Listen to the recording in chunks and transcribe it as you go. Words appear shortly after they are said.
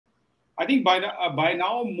I think by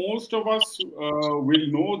now most of us will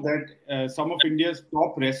know that some of India's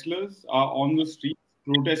top wrestlers are on the streets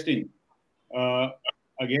protesting uh,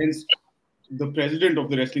 against the president of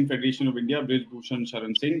the Wrestling Federation of India, Brij Bhushan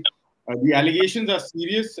Sharan Singh. The allegations are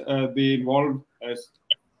serious. They involve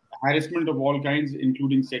harassment of all kinds,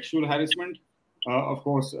 including sexual harassment, of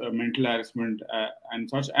course, mental harassment and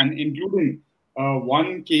such, and including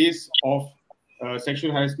one case of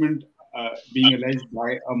sexual harassment being alleged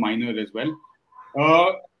by a minor as well.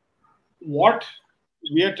 Uh, what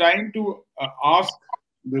we are trying to ask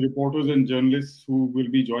the reporters and journalists who will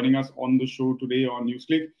be joining us on the show today on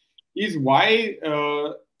NewsClick is why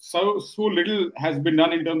so little has been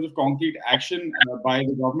done in terms of concrete action by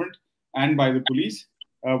the government and by the police.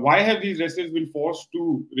 Why have these wrestlers been forced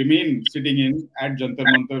to remain sitting in at Jantar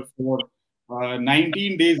Mantar for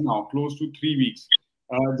 19 days now, close to 3 weeks?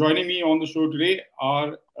 Joining me on the show today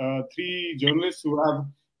are three journalists who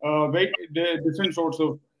have very different sorts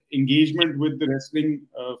of engagement with the wrestling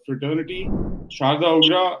fraternity. Sharda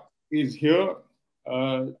Ugra is here.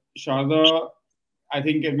 Sharda, I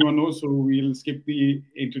think everyone knows, so we'll skip the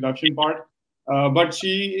introduction part. But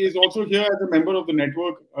she is also here as a member of the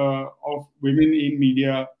network of Women in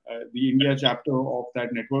Media, the India chapter of that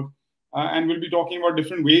network. And we'll be talking about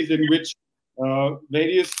different ways in which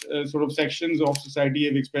various sort of sections of society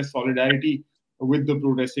have expressed solidarity with the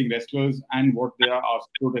protesting wrestlers and what they are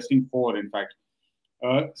protesting for, in fact.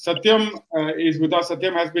 Satyam is with us.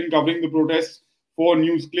 Satyam has been covering the protests for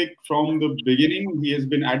NewsClick from the beginning. He has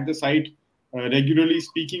been at the site regularly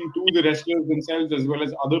speaking to the wrestlers themselves as well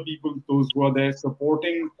as other people, those who are there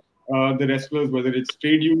supporting the wrestlers, whether it's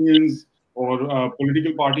trade unions or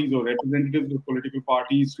political parties or representatives of political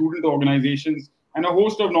parties, student organizations, and a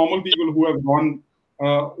host of normal people who have gone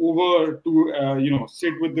over to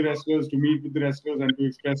sit with the wrestlers, to meet with the wrestlers, and to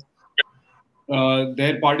express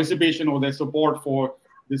their participation or their support for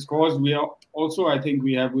this cause. We are also, I think,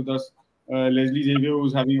 we have with us Leslie Xavier,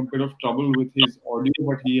 who's having a bit of trouble with his audio,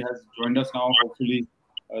 but he has joined us now. Hopefully,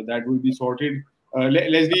 that will be sorted.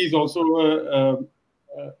 Leslie is also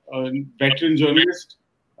a veteran journalist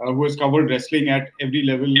who has covered wrestling at every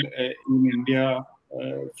level in India,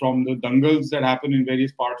 from the dangals that happen in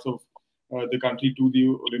various parts of the country to the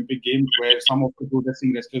Olympic Games, where some of the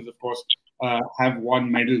protesting wrestlers, of course, have won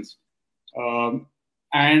medals.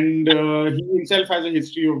 And he himself has a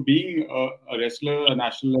history of being a wrestler, a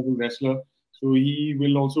national level wrestler. So he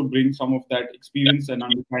will also bring some of that experience and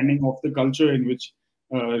understanding of the culture in which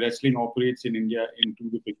wrestling operates in India into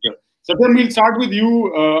the picture. Satyam, we'll start with you,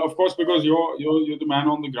 of course, because you're the man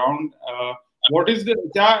on the ground. What is the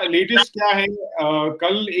latest? क्या है?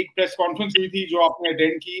 कल एक press conference हुई थी जो आपने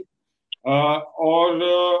attend की, और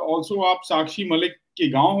ऑल्सो आप साक्षी मलिक के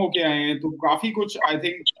गांव होके आए हैं, तो काफी कुछ आई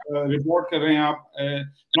थिंक रिपोर्ट कर रहे हैं आप,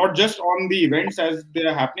 not just on the events as they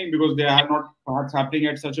are happening, because they are not perhaps happening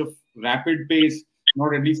at such a rapid pace,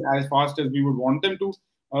 not at least as fast as we would want them to,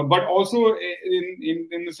 but also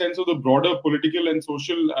in the sense of the broader political and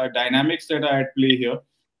social dynamics that are at play here.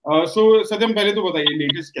 So Satyam, पहले तो बताइए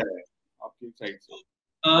latest क्या है आपकी side से?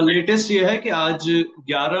 Latest ये है कि आज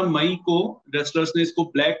 11 मई को रेस्लर्स ने इसको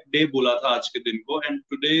ब्लैक डे बोला था आज के दिन को, and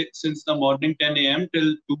today since the morning 10 AM till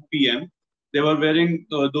 2 PM they were wearing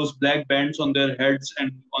those black bands on their heads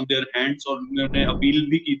and on their hands, और उन्होंने अपील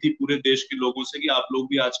भी की थी पूरे देश के लोगों से कि आप लोग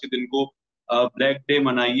भी आज के दिन को ब्लैक डे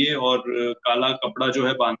मनाइए और काला कपड़ा जो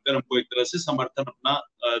है बांधकर हमको एक तरह से समर्थन अपना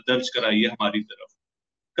दर्ज कराइए हमारी तरफ।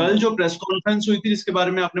 कल जो प्रेस कॉन्फ्रेंस हुई थी जिसके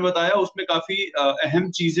बारे में आपने बताया, उसमें काफी अहम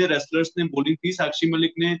चीजें रेसलर्स ने बोली थी। साक्षी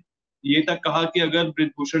मलिक ने ये तक कहा कि अगर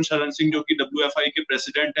बृजभूषण शरण सिंह जो कि WFI के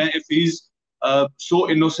प्रेसिडेंट हैं, if he is so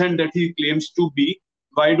innocent that he claims to be,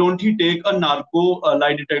 why don't he take a narco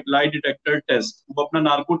lie detector test, वो अपना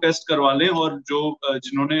नार्को टेस्ट करवा लें, और जो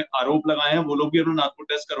जिन्होंने आरोप लगाए हैं वो लोग भी अपना नार्को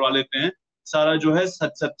टेस्ट करवा लेते हैं। सारा जो है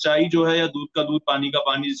सच्चाई जो है, या दूध का दूध पानी का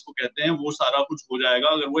पानी जिसको कहते हैं, वो सारा कुछ हो जाएगा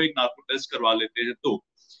अगर वो एक नार्को टेस्ट करवा लेते हैं तो।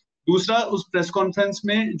 दूसरा, उस प्रेस कॉन्फ्रेंस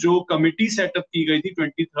में जो कमिटी सेटअप की गई थी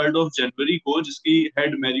 23 जनवरी को, जिसकी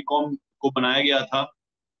हेड मैरी कॉम को बनाया गया था,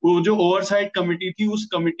 वो जो ओवरसाइट कमिटी थी, उस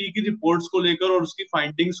कमिटी की रिपोर्ट्स को लेकर और उसकी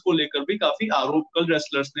फाइंडिंग्स को लेकर भी काफी आरोप कल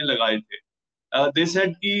रेसलर्स ने लगाए थे। दे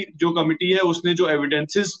सेड कि जो कमिटी है उसने जो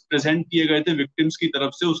एविडेंसेस प्रेजेंट किए गए थे विक्टिम्स की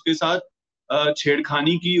तरफ से, उसके साथ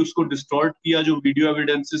छेड़खानी की, उसको डिस्टॉर्ट किया, जो वीडियो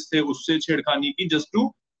एविडेंसेस थे उससे छेड़खानी की, just to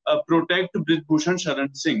protect Brijbhushan Sharan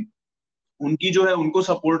Singh. उनकी जो है उनको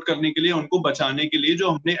सपोर्ट करने के लिए, उनको बचाने के लिए जो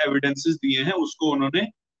हमने एविडेंसेस दिए हैं उसको उन्होंने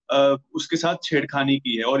उसके साथ छेड़खानी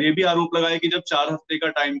की है। और ये भी आरोप लगाया कि जब 4 हफ्ते का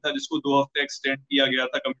टाइम था जिसको 2 हफ्ते एक्सटेंड किया गया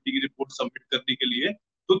था कमिटी की रिपोर्ट सबमिट करने के लिए,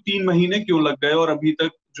 तो 3 महीने क्यों लग गए, और अभी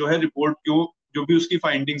तक जो है रिपोर्ट क्यों, जो भी उसकी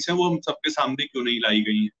फाइंडिंग्स हैं वो हम सबके सामने क्यों नहीं लाई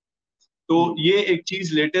गई है। तो ये एक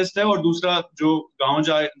चीज लेटेस्ट है। और दूसरा जो गांव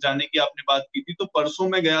जाने की आपने बात की थी, तो परसों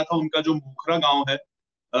मैं गया था, उनका जो मोखरा गांव है,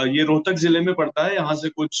 ये रोहतक जिले में पड़ता है, यहाँ से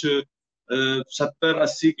कुछ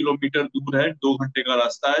 70-80 किलोमीटर दूर है, 2 घंटे का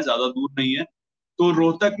रास्ता है, ज्यादा दूर नहीं है। तो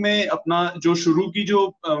रोहतक में अपना जो शुरू की जो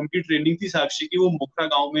उनकी ट्रेनिंग थी साक्षी की, वो मोखरा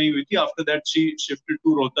गांव में ही हुई थी। After that she shifted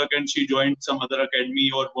to Rohtak and she joined some other academy,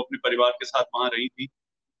 और वो अपने परिवार के साथ वहां रही थी।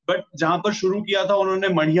 बट जहां पर शुरू किया था उन्होंने,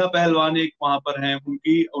 मढ़िया पहलवान एक वहां पर हैं,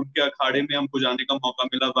 उनके अखाड़े में हमको जाने का मौका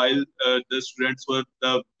मिला while the students were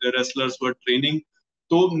the wrestlers were training.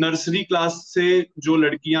 तो नर्सरी क्लास से जो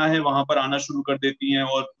लड़कियां हैं वहां पर आना शुरू कर देती हैं,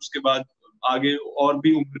 और उसके बाद आगे और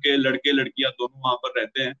भी उम्र के लड़के लड़कियां दोनों वहां पर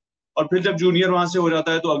रहते हैं। और फिर जब जूनियर वहां से हो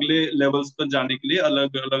जाता है तो अगले लेवल्स पर जाने के लिए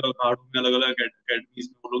अलग अलग अखाड़ों में, अलग अलग अकेडमीज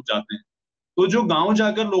में वो लोग जाते हैं। तो जो गांव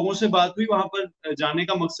जाकर लोगों से बात हुई, वहां पर जाने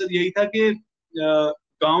का मकसद यही था कि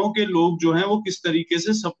गांव के लोग जो हैं वो किस तरीके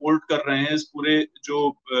से सपोर्ट कर रहे हैं इस पूरे जो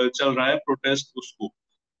चल रहा है प्रोटेस्ट उसको।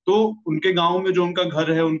 तो उनके गांव में जो उनका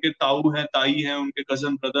घर है, उनके ताऊ हैं, ताई हैं, उनके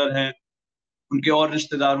कजन ब्रदर हैं, उनके और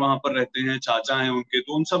रिश्तेदार वहां पर रहते हैं, चाचा हैं उनके,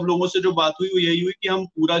 तो उन सब लोगों से जो बात हुई वो यही हुई कि हम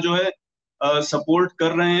पूरा जो है सपोर्ट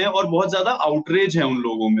कर रहे हैं। और बहुत ज्यादा आउटरेज है उन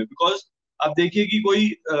लोगों में, बिकॉज आप देखिए कि कोई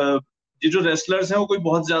ये जो रेसलर्स हैं वो कोई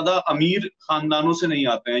बहुत ज्यादा अमीर खानदानों से नहीं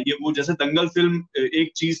आते हैं। ये वो जैसे दंगल फिल्म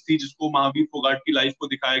एक चीज थी जिसको महावीर फोगाट की लाइफ को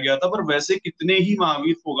दिखाया गया था, पर वैसे कितने ही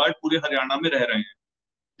महावीर फोगाट पूरे हरियाणा में रह रहे हैं,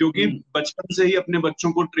 क्योंकि बचपन से ही अपने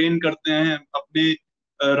बच्चों को ट्रेन करते हैं, अपने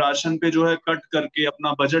राशन पे जो है कट करके,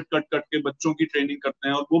 अपना बजट कट करके बच्चों की ट्रेनिंग करते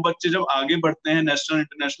हैं। और वो बच्चे जब आगे बढ़ते हैं, नेशनल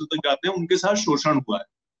इंटरनेशनल तक जाते हैं, उनके साथ शोषण हुआ है।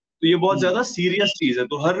 तो ये बहुत ज्यादा सीरियस चीज है।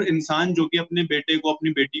 तो हर इंसान जो कि अपने बेटे को,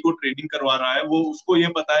 अपनी बेटी को ट्रेनिंग करवा रहा है, वो उसको ये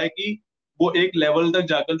पता है कि वो एक लेवल तक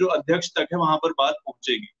जाकर जो अध्यक्ष तक है वहां पर बात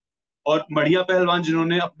पहुंचेगी। और बढ़िया पहलवान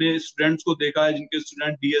जिन्होंने अपने स्टूडेंट्स को देखा है, जिनके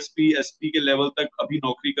स्टूडेंट डीएसपी एसपी के लेवल तक अभी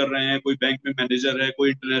नौकरी कर रहे हैं, कोई बैंक में मैनेजर है, कोई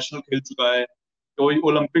इंटरनेशनल खेल चुका है, कोई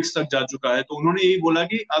ओलंपिक्स तक जा चुका है, तो उन्होंने यही बोला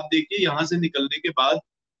कि आप देखिए यहाँ से निकलने के बाद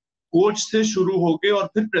कोच से शुरू होके और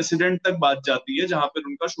फिर प्रेसिडेंट तक बात जाती है, जहां पर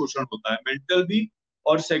उनका शोषण होता है, मेंटल भी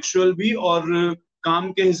और सेक्सुअल भी, और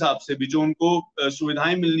काम के हिसाब से भी जो उनको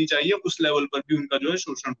सुविधाएं मिलनी चाहिए उस लेवल पर भी उनका जो है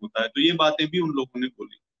शोषण होता है। तो ये बातें भी उन लोगों ने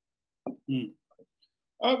बोली।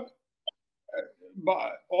 अब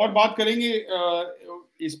और बात करेंगे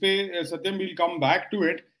इस पे, सत्यम, will come back to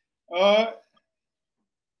it.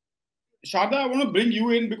 Sharda, I want to bring you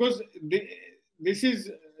in because this is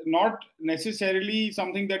not necessarily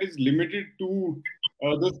something that is limited to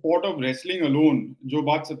the sport of wrestling alone. जो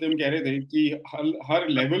बात सत्यम कह रहे थे कि हर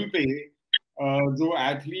लेवल पे जो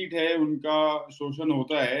एथलीट है उनका शोषण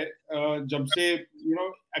होता है, जब से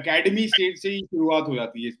एकेडमी स्टेज से ही शुरुआत हो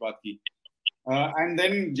जाती है इस बात की। एंड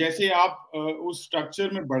देन जैसे आप उस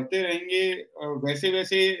स्ट्रक्चर में बढ़ते रहेंगे, वैसे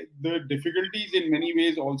वैसे the difficulties in many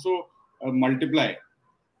ways also multiply.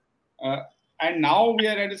 And now we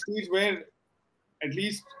are at a stage where, at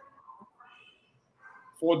least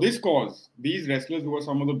for this cause, these wrestlers who are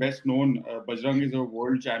some of the best known, Bajrang is a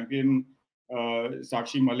world champion,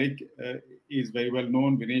 Sakshi Malik is very well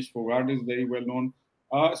known, Vinesh Fogart is very well known.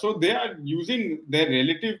 So they are using their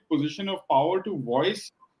relative position of power to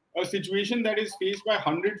voice a situation that is faced by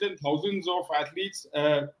hundreds and thousands of athletes,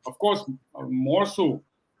 of course, more so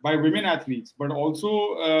by women athletes, but also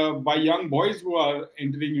by young boys who are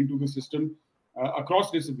entering into the system across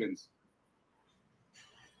disciplines.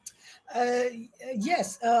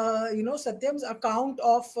 Yes, Satyam's account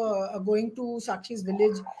of going to Sakshi's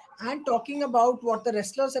village and talking about what the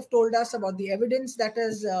wrestlers have told us about the evidence that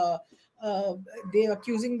is they are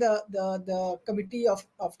accusing the committee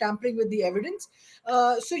of tampering with the evidence.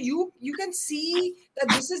 So you can see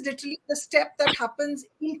that this is literally the step that happens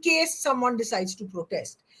in case someone decides to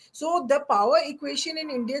protest. So the power equation in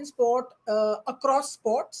Indian sport across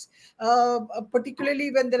sports, particularly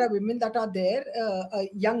when there are women that are there,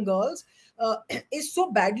 young girls, is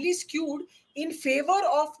so badly skewed in favor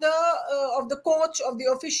of the coach, of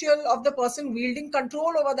the official, of the person wielding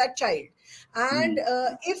control over that child. And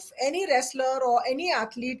if any wrestler or any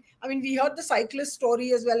athlete, I mean, we heard the cyclist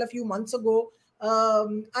story as well a few months ago,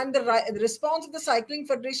 and the response of the Cycling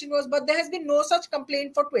Federation was, but there has been no such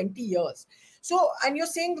complaint for 20 years. So, and you're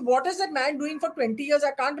saying, what is that man doing for 20 years?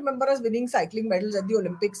 I can't remember us winning cycling medals at the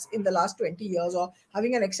Olympics in the last 20 years or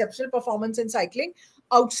having an exceptional performance in cycling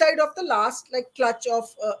outside of the last clutch of,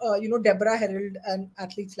 Deborah Herald and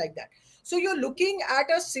athletes like that. So you're looking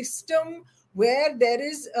at a system where there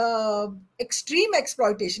is extreme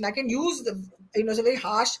exploitation. I can use it's a very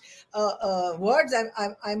harsh words.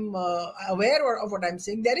 I'm aware of what I'm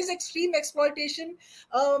saying. There is extreme exploitation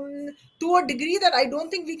to a degree that I don't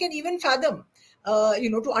think we can even fathom.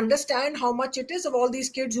 to understand how much it is of all these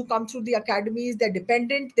kids who come through the academies. They're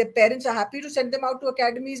dependent. Their parents are happy to send them out to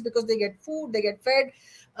academies because they get food, they get fed,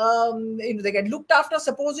 they get looked after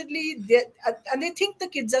supposedly, and they think the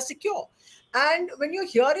kids are secure. And when you're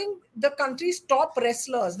hearing the country's top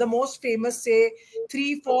wrestlers, the most famous, say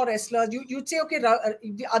 3-4 wrestlers, you'd say, okay,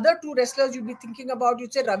 the other 2 wrestlers you'd be thinking about,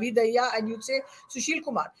 you'd say Ravi Daya and you'd say Sushil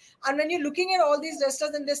Kumar. And when you're looking at all these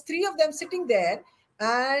wrestlers and there's 3 of them sitting there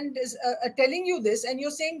and telling you this, and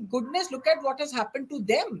you're saying, goodness, look at what has happened to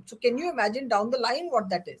them. So can you imagine down the line what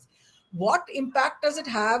that is? What impact does it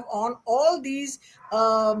have on all these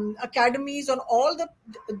academies, on all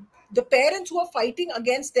the parents who are fighting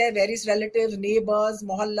against their various relatives, neighbors,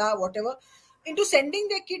 mohalla, whatever, into sending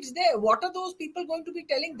their kids there? What are those people going to be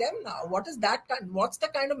telling them now? What's the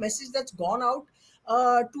kind of message that's gone out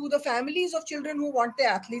to the families of children who want their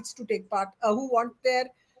athletes to take part, who want their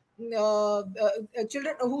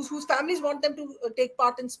children whose families want them to take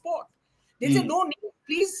part in sport? They say, no,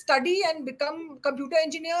 please study and become computer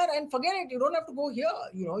engineer and forget it. You don't have to go here.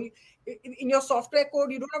 In your software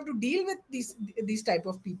code, you don't have to deal with these type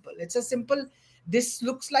of people. It's a simple, this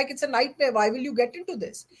looks like it's a nightmare. Why will you get into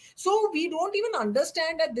this? So we don't even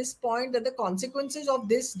understand at this point that the consequences of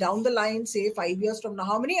this down the line, say 5 years from now,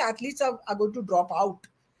 how many athletes are going to drop out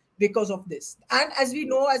because of this. And as we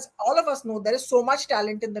know, as all of us know, there is so much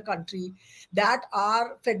talent in the country that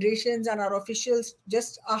our federations and our officials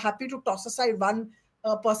just are happy to toss aside one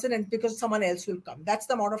person and because someone else will come. That's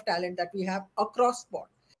the amount of talent that we have across board.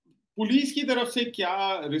 Police की तरफ से क्या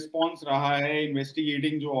response रहा है?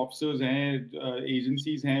 Investigating जो officers हैं,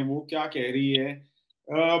 agencies हैं, वो क्या कह रही है?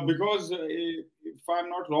 Because if I'm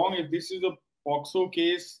not wrong, if this is a POCSO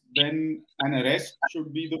case, then an arrest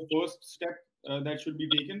should be the first step that should be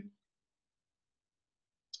taken.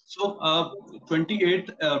 So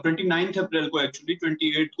 29th अप्रैल को एक्चुअली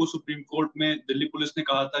 28 को सुप्रीम कोर्ट में दिल्ली पुलिस ने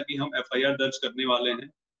कहा था कि हम FIR दर्ज करने वाले हैं.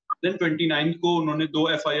 देन 29 को उन्होंने 2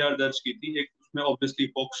 FIR दर्ज की थी. एक उसमें ऑब्वियसली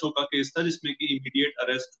पॉक्सो का केस था जिसमें कि इमीडिएट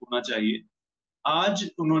अरेस्ट होना चाहिए. आज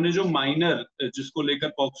उन्होंने जो माइनर जिसको लेकर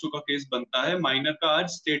पॉक्सो का केस बनता है, माइनर का आज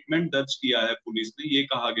स्टेटमेंट दर्ज किया है पुलिस ने. ये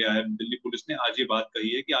कहा गया है, दिल्ली पुलिस ने आज ये बात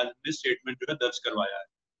कही है कि आज हमने स्टेटमेंट जो है दर्ज करवाया है.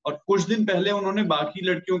 और कुछ दिन पहले उन्होंने बाकी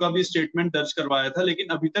लड़कियों का भी स्टेटमेंट दर्ज करवाया था, लेकिन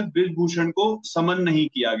अभी तक ब्रिज भूषण को समन नहीं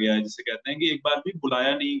किया गया है. जिसे कहते हैं कि एक बार भी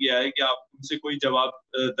बुलाया नहीं गया है कि आप उनसे कोई जवाब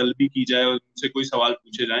तलबी की जाए और उनसे कोई सवाल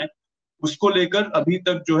पूछे जाएं. उसको लेकर अभी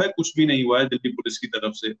तक जो है कुछ भी नहीं हुआ है दिल्ली पुलिस की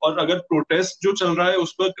तरफ से. और अगर प्रोटेस्ट जो चल रहा है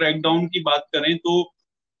उस पर क्रैकडाउन की बात करें तो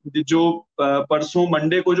जो परसों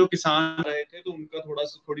मंडे को जो किसान रहे थे तो उनका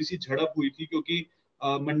थोड़ी सी झड़प हुई थी, क्योंकि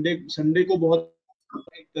संडे को बहुत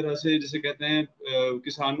एक तरह से जिसे कहते हैं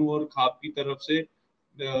किसानों और खाप की तरफ से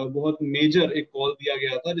बहुत मेजर एक कॉल दिया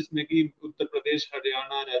गया था, जिसमें कि उत्तर प्रदेश,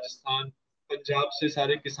 हरियाणा, राजस्थान, पंजाब से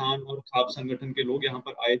सारे किसान और खाप संगठन के लोग यहाँ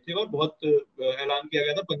पर आए थे और बहुत ऐलान किया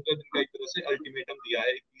गया था 15 दिन का एक तरह से अल्टीमेटम दिया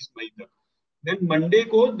है 21 मई तक. देन मंडे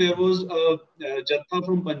को देयर वाज जत्था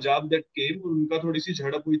फ्रॉम पंजाब दैट केम, उनका थोड़ी सी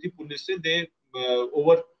झड़प हुई थी पुलिस से. दे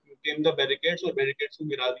ओवर केम द बैरिकेड्स और बैरिकेड्स को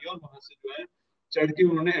गिरा दिया और वहां से जो है चढ़ के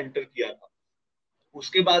उन्होंने एंटर किया था.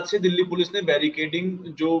 उसके बाद से दिल्ली पुलिस ने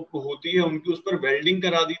बैरिकेडिंग जो होती है उनकी उस पर वेल्डिंग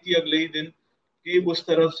करा दी थी अगले ही दिन कि उस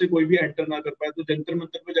तरफ से कोई भी एंटर ना कर पाए. तो जंतर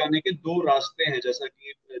मंतर पे जाने के 2 रास्ते हैं, जैसा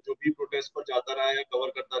कि जो भी प्रोटेस्ट पर जाता रहा है, कवर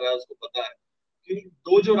करता रहा है, उसको पता है कि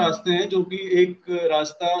 2 जो रास्ते हैं, जो कि एक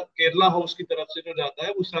रास्ता केरला हाउस की तरफ से जो जाता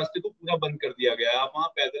है, उस रास्ते को पूरा बंद कर दिया गया है. आप वहां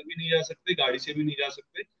पैदल भी नहीं जा सकते, गाड़ी से भी नहीं जा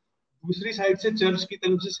सकते. दूसरी साइड से चर्च की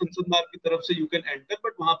तरफ से, संसद मार्ग की तरफ से यू कैन एंटर,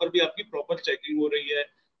 बट वहां पर भी आपकी प्रॉपर चेकिंग हो रही है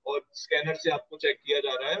और स्कैनर से आपको चेक किया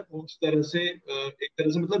जा रहा है. उस तरह से एक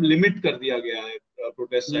तरह से मतलब लिमिट कर दिया गया है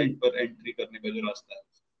प्रोटेस्ट साइट पर एंट्री करने का जो रास्ता है.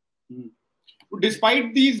 Despite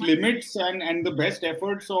these limits and the best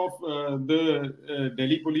efforts of the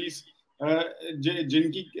Delhi police,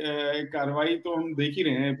 जिनकी कार्रवाई तो हम देख ही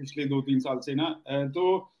रहे हैं पिछले 2-3 साल से ना, तो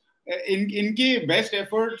इनके बेस्ट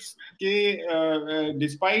एफर्ट्स के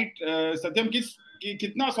डिस्पाइट सत्यम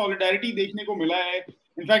कितना सॉलिडारिटी देखने को मिला है?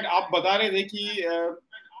 इनफैक्ट आप बता रहे थे कि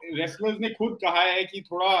रेसलर्स ने खुद कहा है कि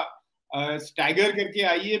थोड़ा स्टैगर करके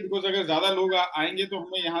आइए, बिकॉज अगर ज्यादा लोग आएंगे तो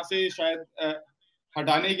हमें यहाँ से शायद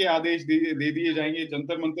हटाने के आदेश दे दिए जाएंगे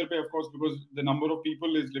जंतर मंतर पे, of course, because the number of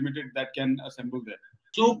people is limited that can assemble there.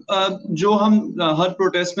 तो जो हम हर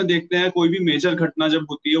प्रोटेस्ट में देखते हैं, कोई भी मेजर घटना जब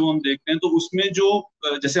होती है वो हम देखते हैं, तो उसमें जो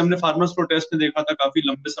जैसे हमने फार्मर्स प्रोटेस्ट में देखा था, काफी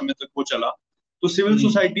लंबे समय तक वो चला, तो सिविल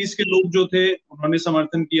सोसाइटीज के लोग जो थे उन्होंने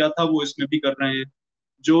समर्थन किया था, वो इसमें भी कर रहे हैं.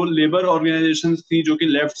 जो लेबर ऑर्गेनाइजेशंस थी जो कि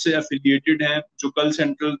लेफ्ट से एफिलिएटेड हैं, जो कल 10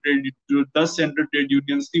 सेंट्रल ट्रेड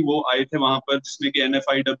यूनियंस थी वो आए थे वहां पर, जिसमें कि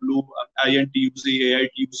NFIW, INTUC,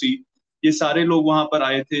 AITUC, ये सारे लोग वहां पर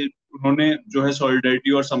आए थे. उन्होंने जो है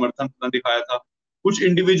सॉलिडारिटी और समर्थन अपना दिखाया था. कुछ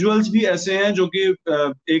इंडिविजुअल्स भी ऐसे हैं जो कि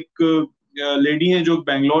एक लेडी हैं जो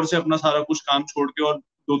बेंगलोर से अपना सारा कुछ काम छोड़ के और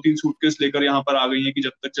 2-3 सूटकेस लेकर यहाँ पर आ गई हैं कि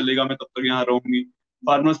जब तक चलेगा मैं तब तक यहाँ रहूंगी।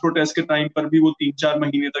 फार्मर्स प्रोटेस्ट के टाइम पर भी वो 3-4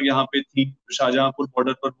 महीने तक यहाँ पे थी, शाहजहांपुर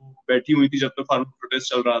बॉर्डर पर वो बैठी हुई थी जब तक फार्मर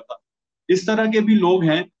प्रोटेस्ट चल रहा था। इस तरह के भी लोग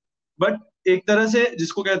हैं। बट एक तरह से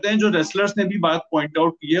जिसको कहते हैं, जो रेसलर्स ने भी बात पॉइंट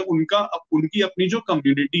आउट की है, उनकी अपनी जो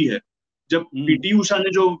कम्युनिटी है। जब पीटी उषा ने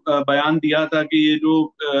जो बयान दिया था कि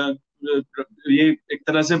ये एक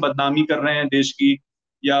तरह से बदनामी कर रहे हैं देश की,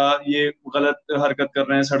 या ये गलत हरकत कर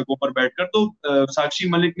रहे हैं सड़कों पर बैठकर, तो साक्षी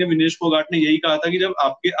मलिक ने, विनेश फोगाट ने यही कहा था कि जब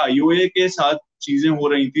आपके आईओए के साथ चीजें हो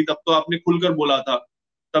रही थी तब तो आपने खुलकर बोला था,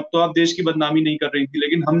 तब तो आप देश की बदनामी नहीं कर रही थी,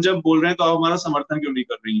 लेकिन हम जब बोल रहे हैं तो आप हमारा समर्थन क्यों नहीं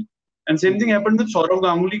कर रही हैं। And same thing happened with Saurav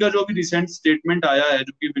Ganguly का जो अभी रिसेंट स्टेटमेंट आया है,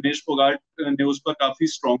 जो कि विनेश फोगाट ने उस पर काफी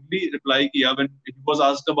स्ट्रांगली रिप्लाई किया when he was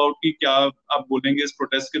asked about कि क्या आप बोलेंगे इस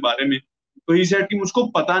प्रोटेस्ट के बारे में, तो ही सेड कि मुझको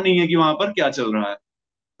पता नहीं है कि वहां पर क्या चल रहा है।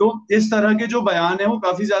 तो इस तरह के जो बयान है वो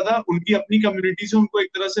काफी ज्यादा उनकी अपनी कम्युनिटी से उनको एक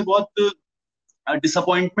तरह से बहुत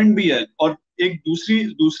डिसअपॉइंटमेंट भी है। और एक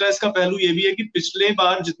दूसरा इसका पहलू ये भी है कि पिछले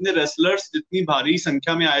बार जितने रेसलर्स जितनी भारी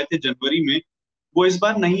संख्या में आए थे जनवरी में, वो इस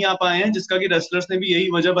बार नहीं आ पाए हैं, जिसका कि रेसलर्स ने भी यही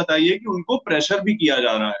वजह बताई है कि उनको प्रेशर भी किया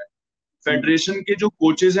जा रहा है। फेडरेशन के जो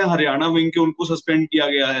कोचेस हैं हरियाणा विंग के, उनको सस्पेंड किया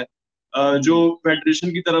गया है। जो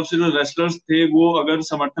फेडरेशन की तरफ से जो रेसलर्स थे वो अगर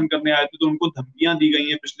समर्थन करने आए थे तो उनको धमकियां दी गई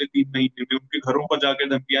हैं पिछले 3 महीने में, उनके घरों पर जाकर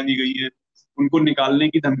धमकियां दी गई हैं, उनको निकालने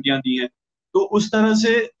की धमकियां दी हैं। तो उस तरह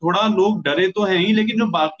से थोड़ा लोग डरे तो हैं ही, लेकिन जो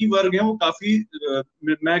बाकी वर्ग हैं वो काफी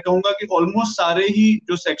मैं कहूंगा कि ऑलमोस्ट सारे ही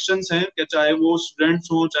जो सेक्शंस हैं, चाहे वो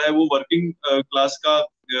स्टूडेंट्स हों, चाहे वो वर्किंग क्लास का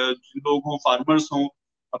लोग हों, फार्मर्स हों,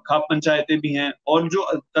 खाप पंचायतें भी हैं, और जो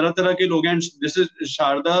तरह तरह के लोग हैं, जैसे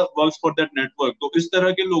Sharda works for that network, तो इस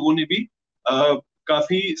तरह के लोगों ने भी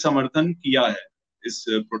काफी समर्थन किया है इस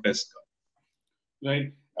प्रोटेस्ट का।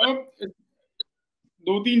 राइट।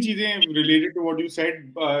 दो तीन चीजें related to what you said.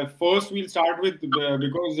 First, we'll start with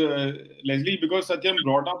because Leslie, because Satyam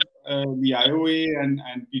brought up the IOA and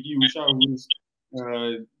PT Usha, who is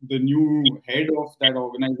the new head of that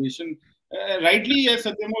organization. Rightly, as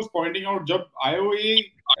Satyam was pointing out, जब IOA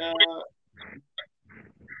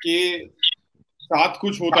के साथ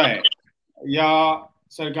कुछ होता है या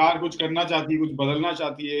सरकार कुछ करना चाहती है, कुछ बदलना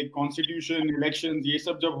चाहती है, कॉन्स्टिट्यूशन, इलेक्शन, ये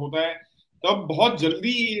सब जब होता है, तब बहुत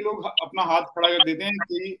जल्दी ये लोग अपना हाथ खड़ा कर देते हैं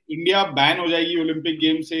कि इंडिया बैन हो जाएगी ओलंपिक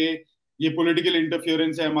गेम से, ये पॉलिटिकल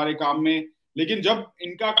इंटरफियरेंस है हमारे काम में। लेकिन जब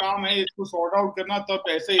इनका काम है इसको सॉर्ट आउट करना, तब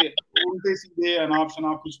ऐसे उल्टे सीधे अनाप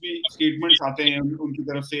शनाप कुछ भी स्टेटमेंट्स आते हैं उनकी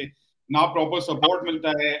तरफ से, ना प्रॉपर सपोर्ट मिलता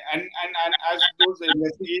है। And as those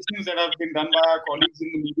investigations that have been done by our colleagues in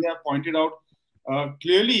the media pointed out,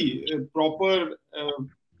 clearly proper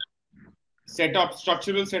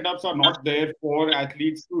structural setups are not there for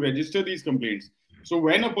athletes to register these complaints. So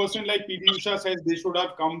when a person like PT Usha says they should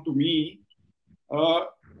have come to me,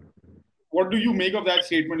 what do you make of that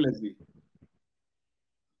statement, Leslie?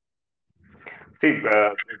 See, the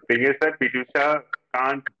thing is that PT Usha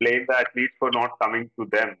can't blame the athletes for not coming to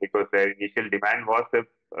them, because their initial demand was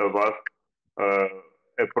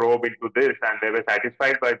a probe into this, and they were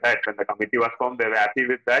satisfied by that. When the committee was formed, they were happy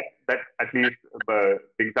with that at least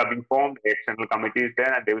things are being formed, the external committee is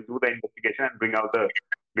there, and they will do the investigation and bring out the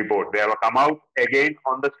report. They have come out again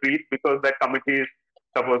on the street because that committee is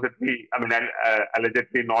supposedly,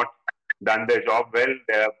 allegedly not done their job well.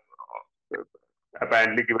 They have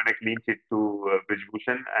apparently given a clean sheet to Brij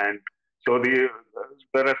Bhushan, and so the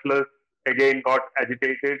wrestlers again got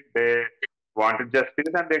agitated. They wanted justice,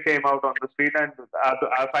 and they came out on the street and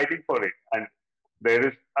are fighting for it. And there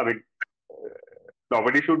is,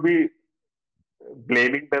 nobody should be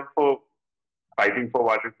blaming them for fighting for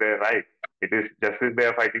what is their right. It is justice they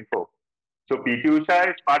are fighting for. So PT Usha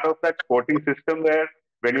is part of that sporting system where,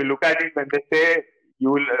 when you look at it, when they say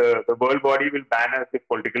the world body will ban us if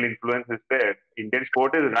political influence is there, Indian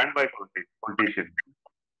sport is run by politicians.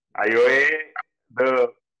 IOA,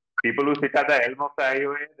 the people who sit at the helm of the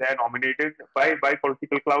IOA, they are nominated by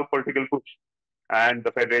political clout, political push. And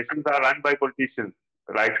the federations are run by politicians,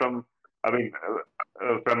 right from,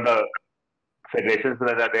 from the federations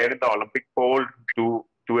that are there in the Olympic fold to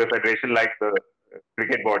a federation like the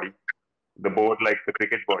cricket body, the board like the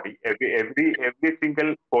cricket body. Every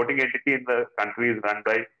single sporting entity in the country is run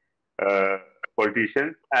by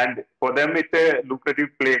politicians, and for them it's a lucrative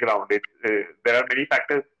playground. There are many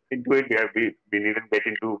factors into it. We needn't get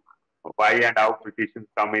into why and how politicians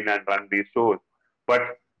come in and run these shows. But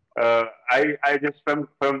I just from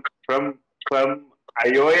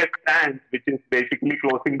IOA stance, which is basically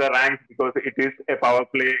closing the ranks because it is a power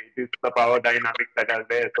play, it is the power dynamics that are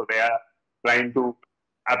there. So they are trying to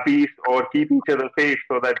appease or keep each other safe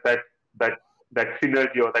so that that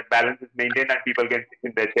synergy or that balance is maintained and people can sit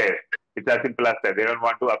in their chairs. It's as simple as that. They don't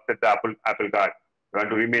want to upset the apple cart. They want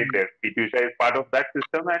to remain there. PT Usha is part of that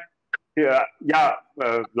system, and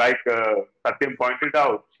like Satyam pointed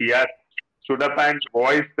out, she has stood up and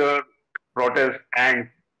voiced her protest, and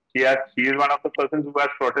she is one of the persons who has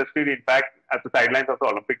protested, in fact, at the sidelines of the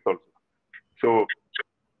Olympics also.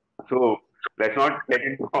 So let's not get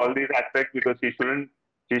into all these aspects, because she should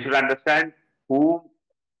understand who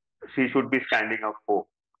she should be standing up for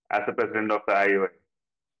as the president of the IOA.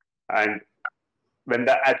 And when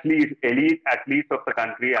the elite athletes of the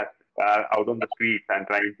country are out on the streets and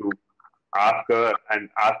trying to ask her and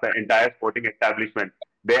ask the entire sporting establishment,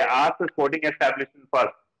 they asked the sporting establishment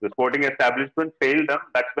first. The sporting establishment failed them.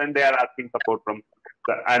 That's when they are asking support from,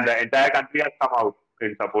 and the entire country has come out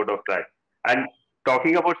in support of that. And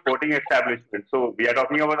talking about sporting establishment, so we are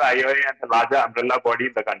talking about the IOA and the larger umbrella body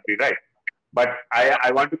in the country, right? But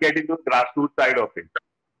I want to get into the grassroots side of it,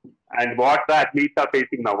 and what the athletes are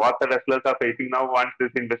facing now, what the wrestlers are facing now once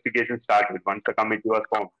this investigation started, once the committee was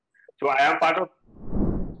formed. So I am part of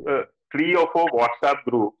 3 or 4 WhatsApp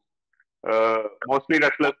groups, mostly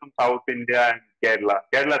wrestlers from South India and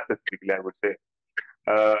Kerala specifically, I would say.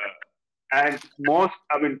 And most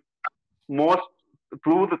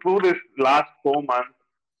through this last 4 months,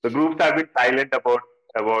 the groups have been silent about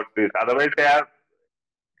this. Otherwise,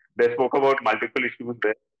 they spoke about multiple issues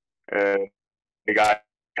there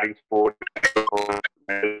regarding sport,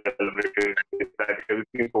 everything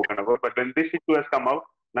spoken about. But when this issue has come out,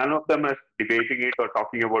 none of them is debating it or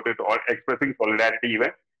talking about it or expressing solidarity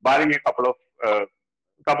even, barring a couple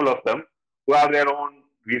of them who have their own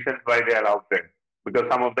reasons why they are out there. Because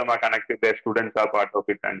some of them are connected, their students are part of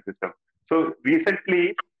it and system. So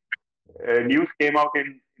recently, news came out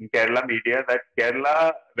in Kerala media that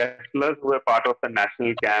Kerala wrestlers who were part of the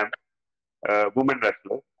national camp, women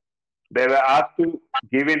wrestlers, they were asked to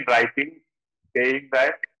give in writing, saying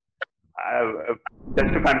that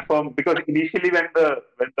just to confirm, because initially when the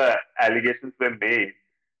allegations were made,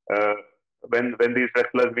 when these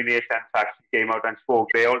wrestlers Vinesh and Sakshi came out and spoke,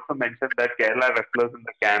 they also mentioned that Kerala wrestlers in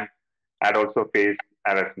the camp had also faced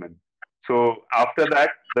harassment. So after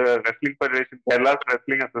that, the Wrestling Federation, Kerala's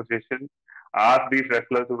Wrestling Association, asked these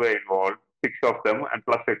wrestlers who were involved, 6 of them and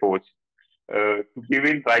plus a coach, to give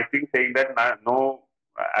in writing saying that no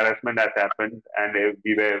harassment has happened and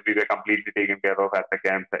we were completely taken care of at the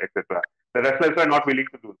camps, etc. The wrestlers were not willing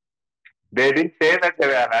to do it. They didn't say that they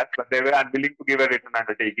were harassed, but they were unwilling to give a written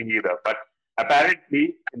undertaking either. But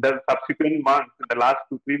apparently, in the subsequent months, in the last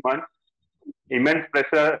 2-3 months, immense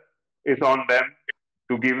pressure is on them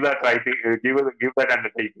to give that writing, give that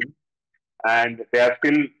undertaking, and they have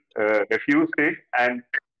still refused it. And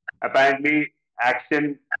apparently,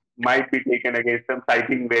 action might be taken against them,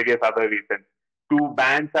 citing various other reasons. 2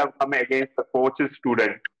 bans have come against the coach's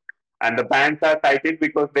students, and the bans are cited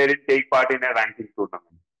because they didn't take part in a ranking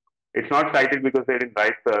tournament. It's not cited because they didn't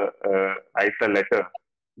write the letter,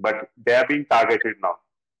 but they are being targeted now.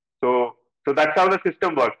 So that's how the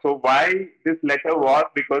system works. So why this letter was?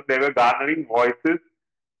 Because they were garnering voices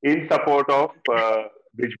in support of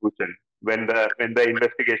Brij Bhushan when the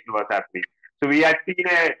investigation was happening. So we had seen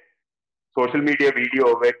a social media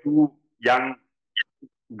video where 2 young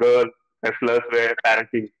girls, wrestlers, were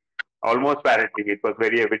almost parenting. It was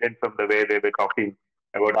very evident from the way they were talking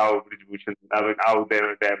about how Brij Bhushan, how they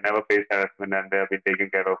have never faced harassment and they have been taken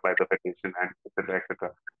care of by the federation, and etc.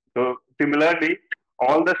 etc. So similarly,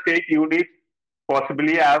 all the state units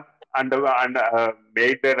possibly have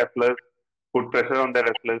made their wrestlers, put pressure on the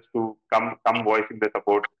wrestlers to come voicing the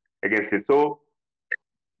support against it. So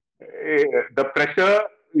the pressure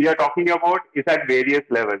we are talking about is at various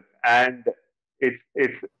levels, and the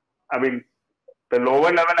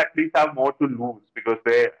lower level athletes have more to lose because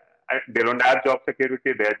they don't have job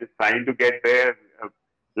security. They are just trying to get there,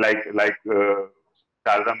 like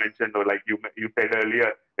Sharda mentioned, or like you said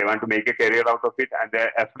earlier, they want to make a career out of it, and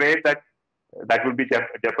they're afraid that will be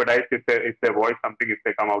jeopardized if they voice something, if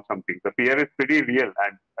they come out something. The fear is pretty real,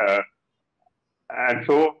 and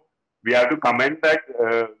so we have to comment that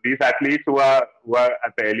these athletes who are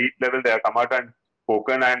at the elite level, they have come out and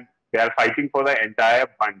spoken, and they are fighting for the entire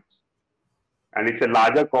bunch, and it's a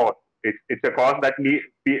larger cause. It's a cause that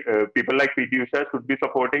people like PT Usha should be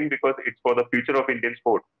supporting because it's for the future of Indian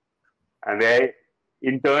sport, and they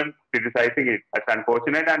in turn criticizing it. That's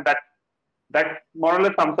unfortunate, and that more or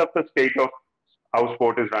less sums up the state of how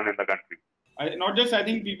sport is run in the country. I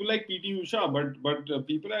think people like PT Usha, but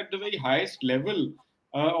people at the very highest level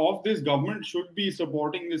of this government should be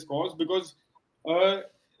supporting this cause, because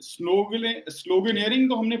sloganeering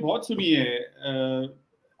तो हमने बहुत सुनी है.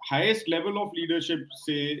 Highest level of leadership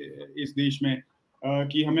से इस देश में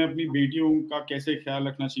कि हमें अपनी बेटियों का कैसे ख्याल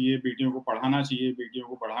रखना चाहिए, बेटियों को पढ़ाना चाहिए, बेटियों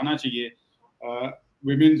को बढ़ाना चाहिए,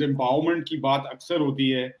 विमेन्स एम्पावरमेंट की बात अक्सर होती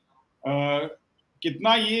है।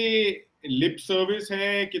 कितना ये लिप सर्विस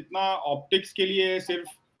है, कितना ऑप्टिक्स के लिए है सिर्फ,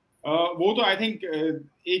 वो तो आई थिंक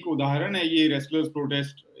एक उदाहरण है ये रेसलर्स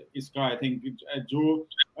प्रोटेस्ट इसका। आई थिंक जो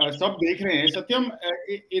सब देख रहे हैं सत्यम,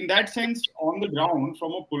 in that sense on the ground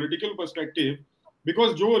from a political perspective,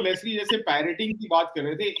 because जो लेस्ली जैसे पैरेटिंग की बात कर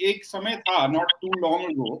रहे थे, एक समय था not to long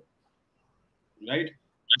ago, right,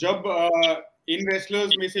 जब इन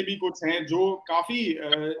रेसलर्स में से भी कुछ हैं जो काफी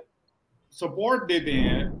सपोर्ट देते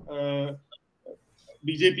हैं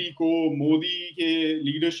बीजेपी को, मोदी के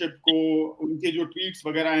लीडरशिप को, उनके जो ट्वीट्स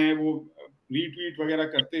वगैरह हैं वो रीट्वीट वगैरह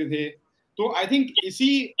करते थे। तो आई थिंक इसी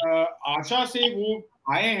आशा से वो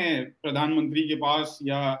आए हैं प्रधानमंत्री के पास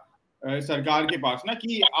या सरकार के पास ना,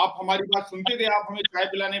 कि आप हमारी बात सुनते थे, आप हमें चाय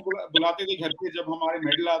पिलाने बुलाते थे घर पे जब हमारे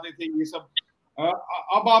मेडल आते थे, ये सब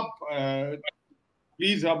अब आप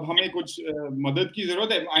प्लीज अब हमें कुछ मदद की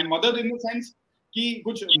जरूरत है। एंड मदद इन द सेंस कि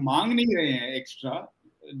कुछ मांग नहीं रहे हैं extra,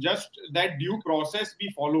 just that due process be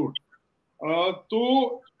followed. So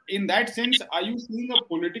in that sense, are you seeing a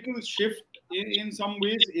political shift in some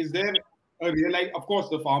ways? Is there a real, like, of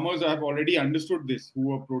course, the farmers have already understood this,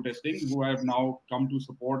 who are protesting, who have now come to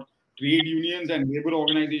support trade unions and labor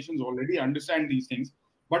organizations already understand these things.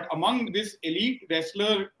 But among this elite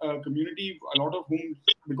wrestler community, a lot of whom,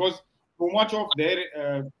 because so much of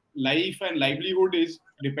their life and livelihood is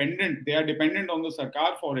dependent, they are dependent on the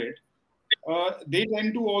sarkar for it. They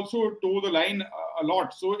tend to also toe the line a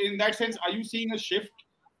lot. So in that sense, are you seeing a shift?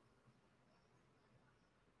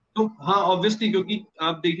 तो हाँ, obviously, क्योंकि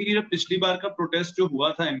आप देखिए कि जब पिछली बार का protest जो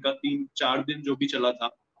हुआ था इनका 3-4 दिन जो भी चला था,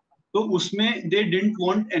 तो उसमें they didn't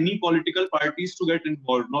want any political parties to get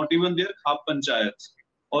involve, not even there खाप पंचायत।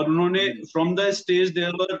 और उन्होंने from the stage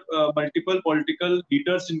there were multiple political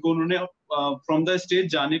leaders, इनको उन्होंने फ्रॉम द स्टेज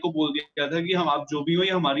जाने को बोल दिया था कि हम, आप जो भी हो,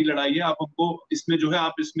 ये हमारी लड़ाई है, आप हमको इसमें जो है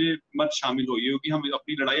आप इसमें मत शामिल होइए, क्योंकि हम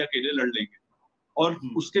अपनी लड़ाई अकेले लड़ लेंगे। और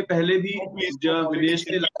उसके पहले भी जब विनेश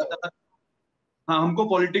ने लगातार, हाँ, हमको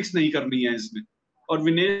पॉलिटिक्स नहीं करनी है इसमें। और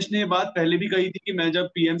विनेश ने ये बात पहले भी कही थी कि मैं जब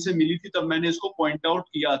पीएम से मिली थी तब मैंने इसको पॉइंट आउट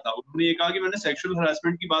किया था। उन्होंने ये कहा कि मैंने सेक्सुअल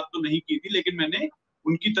हरासमेंट की बात तो नहीं की थी, लेकिन मैंने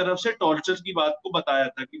उनकी तरफ से टॉर्चर की बात को बताया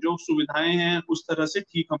था कि जो सुविधाएं हैं उस तरह से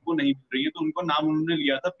ठीक हमको नहीं मिल रही है, तो उनको नाम उन्होंने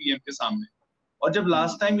लिया था पीएम के सामने। और जब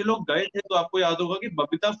लास्ट टाइम ये लोग गए थे तो आपको याद होगा कि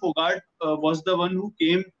Babita Phogat was the one who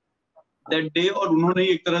came that day, और उन्होंने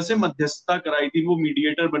एक तरह से मध्यस्थता कराई थी, वो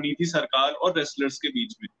मीडिएटर बनी थी सरकार और रेसलर्स के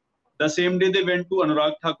बीच में। The same day they went to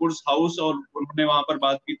Anurag Thakur's house और उन्होंने वहां पर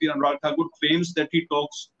बात की थी। Anurag Thakur claims that he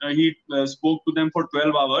spoke to them for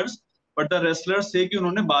 12 hours, but the wrestlers say कि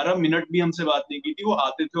उन्होंने 12 मिनट भी हमसे बात नहीं की थी। वो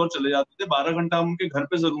आते थे और चले जाते थे, 12 घंटा हम उनके घर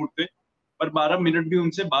पे जरूर थे, पर 12 मिनट भी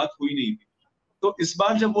उनसे बात हुई नहीं थी। तो इस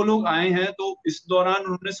बार जब वो लोग आए हैं तो इस दौरान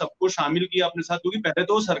उन्होंने सबको शामिल किया अपने साथ, क्योंकि पहले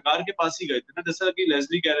तो वो सरकार के पास ही गए थे ना, जैसा कि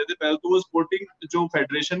लेस्ली कह रहे थे, पहले तो वो स्पोर्टिंग जो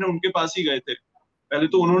फेडरेशन है उनके पास ही गए थे। पहले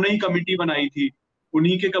तो उन्होंने ही कमिटी बनाई थी,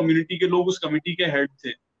 उन्हीं के कम्युनिटी के लोग उस कमिटी के हेड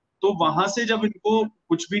थे। तो वहां से जब इनको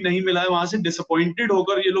कुछ भी नहीं मिला है, वहां से डिसअपॉइंटेड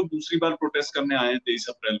होकर ये लोग दूसरी बार प्रोटेस्ट करने आए 23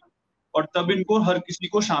 अप्रैल को। और तब इनको हर किसी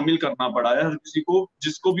को शामिल करना पड़ा है, हर किसी को,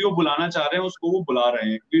 जिसको भी वो बुलाना चाह रहे हैं उसको वो बुला रहे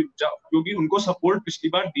हैं, क्योंकि उनको सपोर्ट पिछली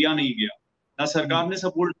बार दिया नहीं गया। ना सरकार ने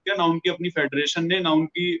सपोर्ट किया, ना उनकी अपनी फेडरेशन ने, ना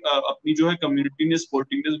उनकी अपनी जो है कम्युनिटी ने,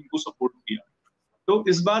 स्पोर्टिंग ने उनको सपोर्ट किया। तो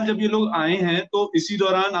इस बार जब ये लोग आए हैं तो इसी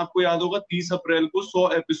दौरान आपको याद होगा 30 अप्रैल को 100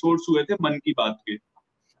 एपिसोड्स हुए थे मन की बात के,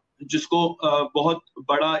 जिसको बहुत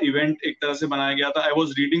बड़ा इवेंट एक तरह से बनाया गया था। I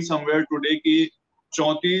was reading somewhere today कि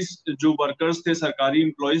 34 जो वर्कर्स थे, सरकारी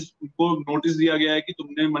एम्प्लॉइज, उनको नोटिस दिया गया है कि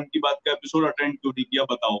तुमने मन की बात का एपिसोड अटेंड क्यों नहीं किया,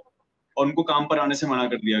 बताओ, और उनको काम पर आने से मना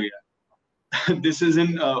कर दिया गया। This is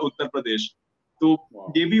in Uttar Pradesh. तो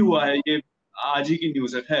ये भी हुआ है, ये आज ही की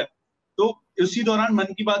न्यूज है। तो उसी दौरान मन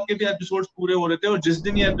की बात के भी एपिसोड्स पूरे हो रहे थे, और जिस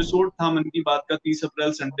दिन ये एपिसोड था मन की बात का 30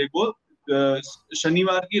 अप्रैल संडे को,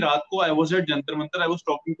 शनिवार की रात को, I was at Jantar Mantar, I was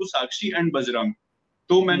talking to Sakshi and Bajrang.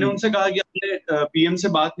 तो मैंने उनसे कहा कि आपने पीएम से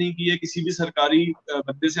बात नहीं की है, किसी भी सरकारी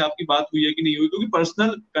बंदे से आपकी बात हुई है कि नहीं हुई, क्योंकि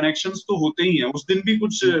पर्सनल कनेक्शंस तो होते ही हैं। उस दिन भी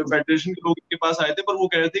कुछ फेडरेशन के लोग इनके पास आए थे, पर वो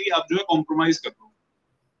कह रहे थे कि आप जो है कॉम्प्रोमाइज कर लो।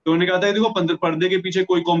 तो उन्होंने कहा था देखो, पर्दे के पीछे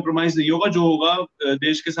कोई कॉम्प्रोमाइज नहीं होगा, जो होगा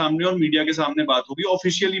देश के सामने और मीडिया के सामने बात होगी,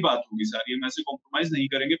 ऑफिशियली बात होगी सारी, हम ऐसे कॉम्प्रोमाइज नहीं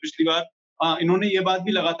करेंगे। पिछली बार इन्होंने ये बात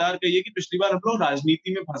भी लगातार कही है कि पिछली बार हम लोग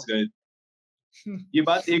राजनीति में फंस गए। ये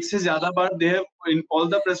बात एक से ज्यादा बार they have in all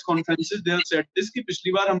the press conferences they have said this, कि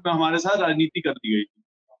पिछली बार हमारे साथ राजनीति कर दी गई थी,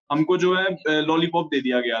 हमको जो है लॉलीपॉप दे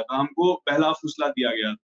दिया गया था, हमको पहला फुसला दिया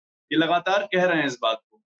गया था। ये लगातार कह रहे हैं इस बात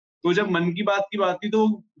को। तो जब मन की बात थी तो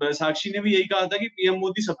साक्षी ने भी यही कहा था कि पीएम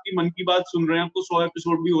मोदी सबकी मन की बात सुन रहे हैं, अब तो 100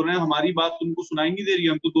 एपिसोड भी हो रहे हैं, हमारी बात उनको सुनाई नहीं दे रही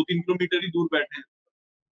है, हम तो 2-3 किलोमीटर ही दूर बैठे हैं।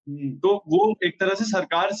 तो वो एक तरह से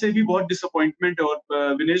सरकार से भी बहुत डिसअपॉइंटमेंट है।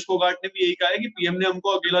 और विनेश फोगाट ने भी यही कहा है कि पीएम ने हमको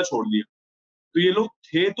अकेला छोड़ दिया। तो ये लोग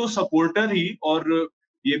थे तो सपोर्टर ही, और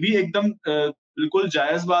ये भी एकदम बिल्कुल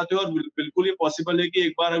जायज बात है, और बिल्कुल ये पॉसिबल है कि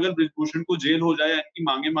एक बार अगर ब्रिजभूषण को जेल हो जाए, इनकी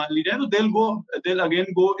मांगे मान ली जाए, तो they'll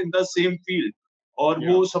again go in the same field, और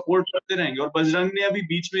वो सपोर्ट करते रहेंगे। और बजरंग ने अभी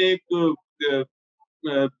बीच में एक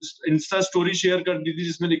इंस्टा स्टोरी शेयर कर दी थी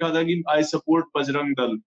जिसमें लिखा था कि आई सपोर्ट बजरंग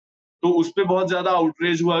दल। तो उस पर बहुत ज्यादा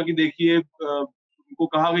आउटरेज हुआ कि देखिए उनको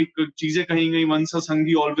कहा गई, चीजें कही गई, once a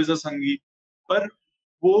Sanghi always a संघी, पर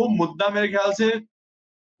वो मुद्दा मेरे ख्याल से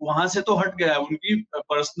वहां से तो हट गया है। उनकी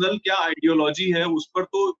पर्सनल क्या आइडियोलॉजी है उस पर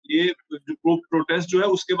तो ये जो प्रोटेस्ट जो है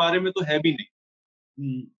उसके बारे में तो है भी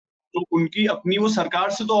नहीं। तो उनकी अपनी वो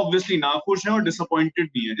सरकार से तो ऑब्वियसली नाखुश है और डिसअपॉइंटेड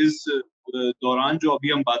भी है इस दौरान जो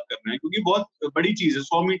अभी हम बात कर रहे हैं, क्योंकि बहुत बड़ी चीज है।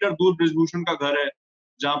 100 मीटर दूर ब्रिजभूषण का घर है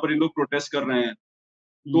जहां पर ये लोग प्रोटेस्ट कर रहे हैं,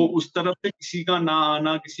 तो उस तरफ से किसी का ना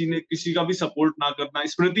आना, किसी का भी सपोर्ट ना करना।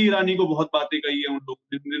 स्मृति ईरानी को बहुत बातें कही है उन लोग,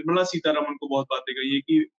 निर्मला सीतारमण को बहुत बातें कही है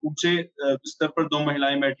कि ऊंचे स्तर पर 2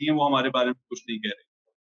 महिलाएं बैठी हैं, वो हमारे बारे में कुछ नहीं कह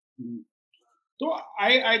रही। तो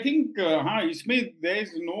आई थिंक हाँ, इसमें there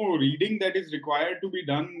is no reading that is required to be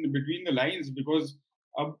done between the lines, because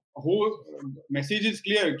अब हो मैसेज इज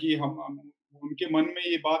क्लियर कि हम उनके मन में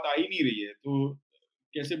ये बात आ ही नहीं रही है, तो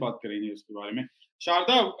कैसे बात करेंगे उसके बारे में।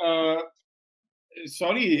 Sharda,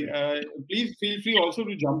 sorry, please feel free also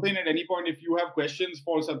to jump in at any point if you have questions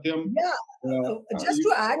for Satyam. Yeah, just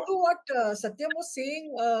to add to what Satyam was saying,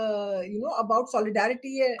 about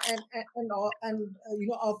solidarity and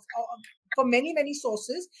for many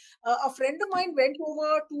sources. A friend of mine went over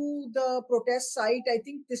to the protest site. I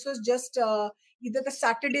think this was just either the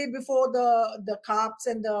Saturday before the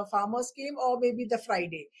cops and the farmers came, or maybe the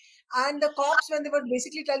Friday. And the cops, when they were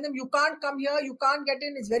basically telling them, you can't come here, you can't get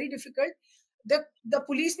in, it's very difficult. The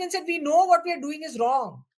policeman said, we know what we are doing is wrong.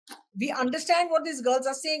 We understand what these girls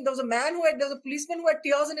are saying. There was a policeman who had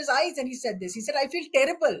tears in his eyes, and he said this. He said, I feel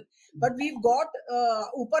terrible, but we've got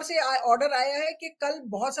ऊपर से order आया है कि कल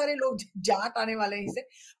बहुत सारे लोग जाट आने वाले हैं, इसे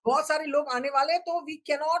बहुत सारे लोग आने वाले हैं, तो we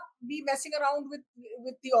cannot be messing around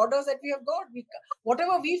with the orders that we have got.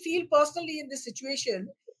 Whatever we feel personally in this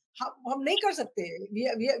situation, हम नहीं कर सकते.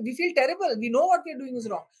 We feel terrible. We know what we are doing is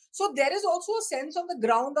wrong. So there is also a sense on the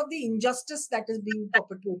ground of the injustice that is being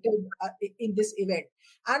perpetrated in this event.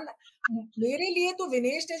 And मेरे लिए तो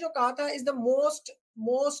विनेश ने जो कहा था is the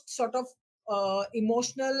most sort of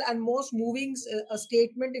emotional and most moving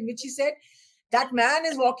statement, in which he said that man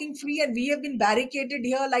is walking free and we have been barricaded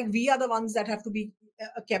here like we are the ones that have to be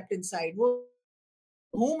kept inside. वो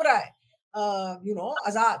घूम रहा है,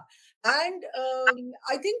 आजाद. And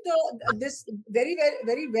I think this very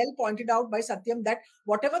well pointed out by Satyam, that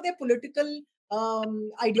whatever their political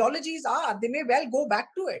ideologies are, they may well go back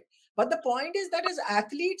to it. But the point is that as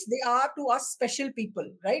athletes, they are to us special people,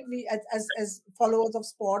 right? We as followers of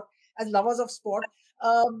sport, as lovers of sport,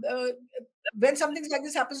 when something like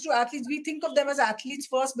this happens to athletes, we think of them as athletes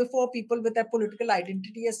first before people with their political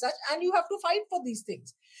identity as such. And you have to fight for these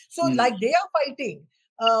things. So like they are fighting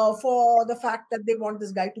for the fact that they want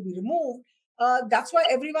this guy to be removed. That's why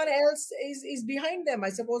everyone else is behind them. I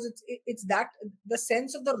suppose it's that the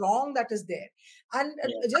sense of the wrong that is there. And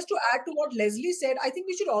just to add to what Leslie said, I think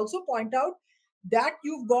we should also point out that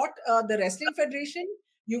you've got the Wrestling Federation,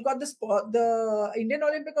 you've got the Indian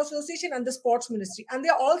Olympic Association and the Sports Ministry, and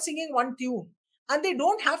they're all singing one tune, and they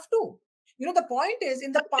don't have to. The point is,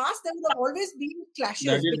 in the past there would have always been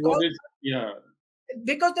clashes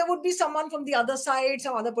because there would be someone from the other side,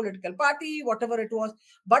 some other political party, whatever it was.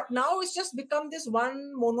 But now it's just become this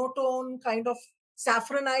one monotone kind of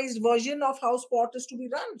saffronized version of how sport is to be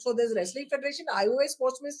run. So there's Wrestling Federation, IOA,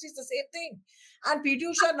 Sports Ministry, is the same thing. And PT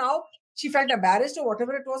Usha now, she felt embarrassed or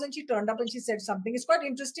whatever it was, and she turned up and she said something. It's quite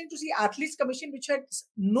interesting to see Athletes Commission, which had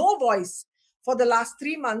no voice for the last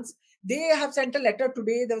 3 months. They have sent a letter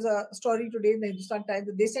today. There was a story today in the Hindustan Times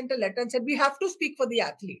that they sent a letter and said, we have to speak for the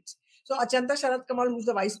athletes. So Achanta Sharat Kamal, who's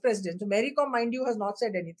the vice president, so Mary Com, mind you, has not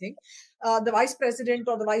said anything. The vice president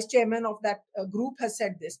or the vice chairman of that group has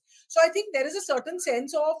said this. So I think there is a certain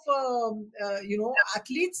sense of,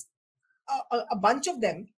 athletes, a bunch of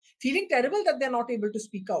them, feeling terrible that they're not able to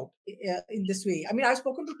speak out in this way. I mean, I've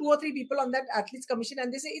spoken to 2 or 3 people on that Athletes Commission,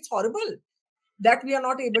 and they say it's horrible that we are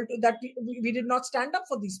not able to, that we did not stand up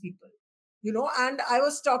for these people. And I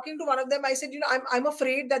was talking to one of them. I said, I'm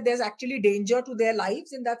afraid that there's actually danger to their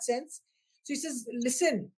lives in that sense. So he says,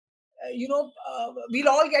 listen, we'll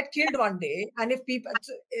all get killed one day. And if people,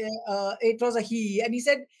 it was a he, and he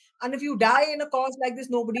said, And if you die in a cause like this,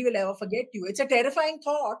 nobody will ever forget you. It's a terrifying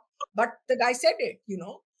thought, but the guy said it,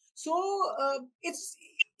 So it's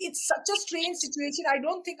such a strange situation. I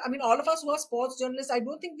don't think, all of us who are sports journalists, I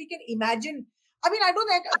don't think we can imagine. I don't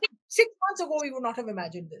think 6 months ago we would not have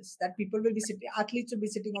imagined this, that people will be sitting, athletes will be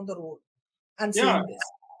sitting on the road and saying this.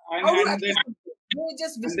 They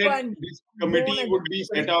just whisper and this committee would be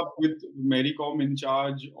set up with Mary Kom in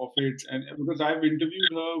charge of it. And because I've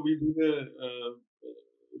interviewed her, we do the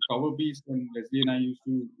cover piece when Leslie and I used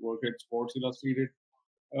to work at Sports Illustrated,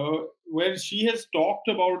 where she has talked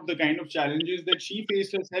about the kind of challenges that she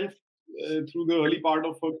faced herself through the early part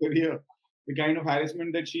of her career, the kind of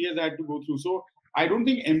harassment that she has had to go through. So I don't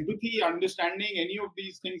think empathy, understanding, any of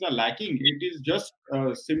these things are lacking. It is just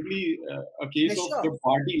simply a case of the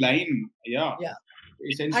party line. Yeah.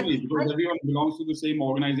 Essentially, because everyone belongs to the same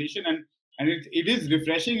organization, and it is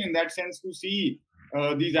refreshing in that sense to see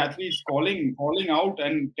these athletes calling out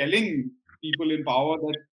and telling people in power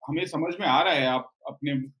that हमें समझ में आ रहा है आप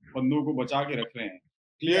अपने बंदों को बचा के रख रहे हैं,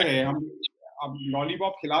 क्लियर है, हम अब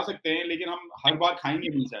लॉलीपॉप खिला सकते हैं लेकिन हम हर बार खाएंगे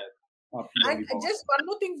नहीं शायद. And just one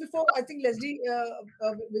more thing before, I think Leslie,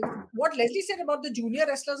 what Leslie said about the junior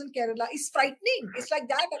wrestlers in Kerala is frightening. It's like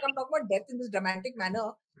that. Like I'm talking about death in this dramatic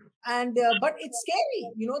manner, and but it's scary.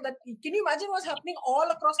 That can you imagine what's happening all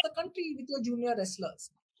across the country with your junior wrestlers?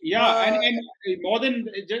 Yeah, and more than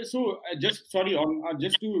just sorry on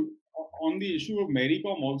just to on the issue of Mary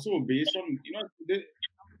Kom also, based on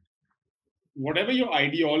whatever your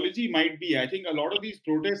ideology might be, I think a lot of these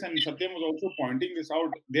protests, and Satyam was also pointing this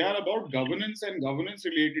out, they are about governance and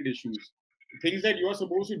governance-related issues. Things that you are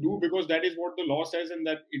supposed to do because that is what the law says and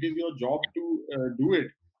that it is your job to do it.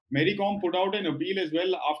 Mary Kom put out an appeal as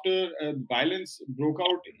well after violence broke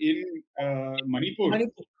out in Manipur.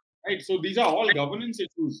 Right, so these are all governance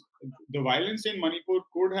issues. The violence in Manipur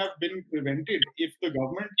could have been prevented if the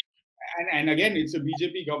government, and again, it's a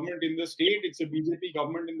BJP government in the state, it's a BJP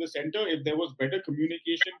government in the center. If there was better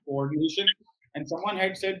communication, coordination, and someone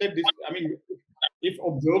had said that this, if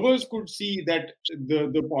observers could see that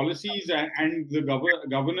the policies and the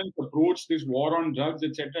governance approach, this war on drugs,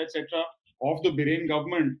 etc., of the Biren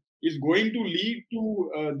government is going to lead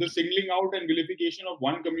to the singling out and vilification of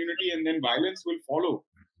one community, and then violence will follow.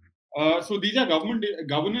 So these are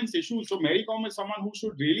governance issues. So Mary Kom is someone who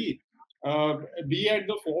should really be at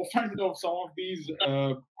the forefront of some of these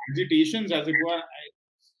agitations, as it were.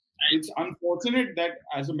 It's unfortunate that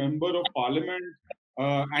as a member of parliament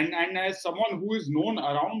and as someone who is known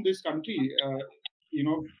around this country,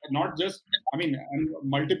 not just,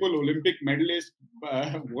 multiple Olympic medalist,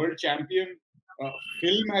 world champion,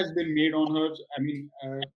 film has been made on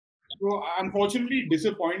her. So unfortunately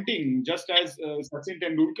disappointing, just as Sachin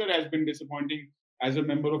Tendulkar has been disappointing as a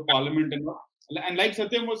member of parliament. And like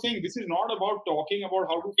Satyam was saying, this is not about talking about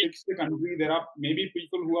how to fix the country. There are maybe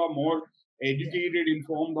people who are more educated,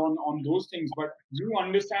 informed on those things, but you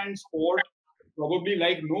understand sport probably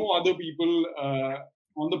like no other people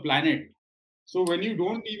on the planet. So when you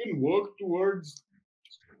don't even work towards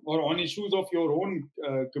or on issues of your own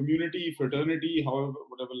community, fraternity, however,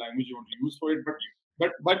 whatever language you want to use for it,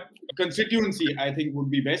 but constituency, I think, would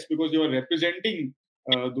be best because you are representing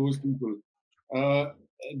those people.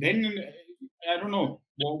 Then I don't know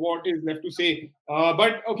what is left to say.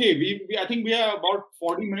 But okay, I think we are about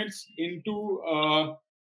 40 minutes into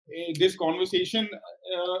this conversation.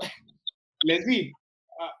 Leslie,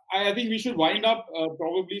 I think we should wind up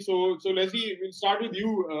probably. So Leslie, we'll start with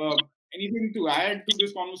you. Anything to add to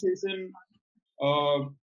this conversation?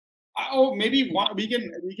 Maybe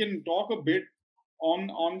we can talk a bit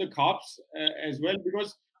on the cops as well,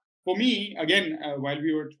 because for me, again, while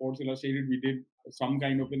we were at Sports Illustrated, we did some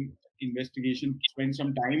kind of an investigation, spent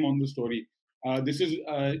some time on the story. This is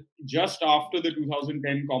just after the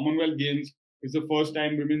 2010 Commonwealth Games. It's the first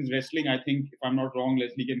time women's wrestling, I think, if I'm not wrong,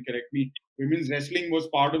 Leslie can correct me, women's wrestling was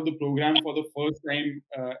part of the program for the first time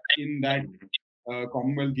in that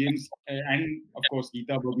Commonwealth Games. And of course,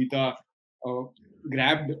 Geeta Babita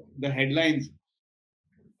grabbed the headlines.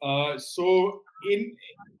 So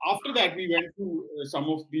after that, we went to some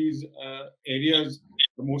of these areas,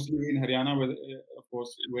 mostly in Haryana,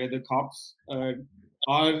 where the cops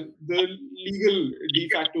are the de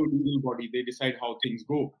facto legal body. They decide how things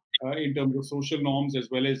go in terms of social norms as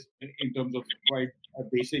well as in terms of quite a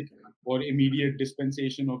basic or immediate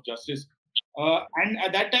dispensation of justice. And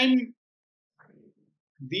at that time,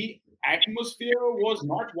 the atmosphere was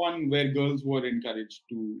not one where girls were encouraged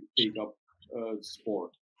to take up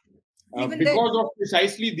sport. Because of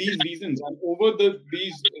precisely these reasons. And over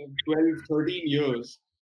these 12, 13 years,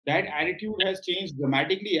 that attitude has changed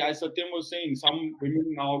dramatically. As Satyam was saying, some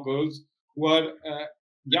women now, girls who are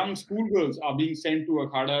young schoolgirls are being sent to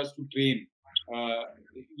akhadas to train.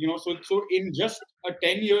 So in just a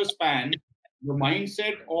 10-year span, the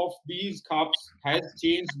mindset of these cops has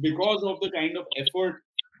changed because of the kind of effort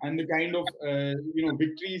and the kind of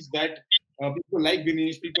victories that people like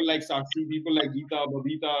Dinesh, people like Sakshi, people like Geeta,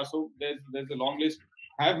 Babita. So there's a long list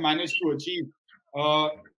have managed to achieve.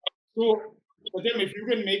 So Satyam, if you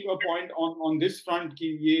can make a point on this front कि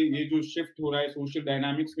ये जो shift हो रहा है social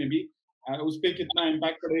dynamics में भी उस पे कितना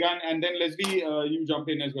impact पड़ेगा, and then Leslie you jump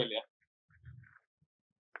in as well, yeah.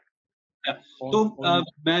 तो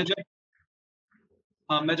मैं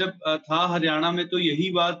जब था हरियाणा में तो यही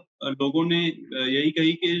बात लोगों ने यही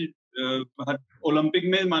कही कि ओलंपिक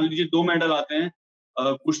में मान लीजिए 2 मेडल आते हैं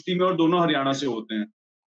कुश्ती में और दोनों हरियाणा से होते हैं,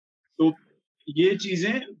 तो ये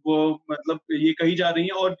चीजें वो मतलब ये कही जा रही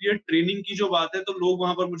हैं। और ये ट्रेनिंग की जो बात है तो लोग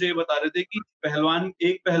वहां पर मुझे ये बता रहे थे कि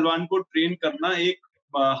एक पहलवान को ट्रेन करना एक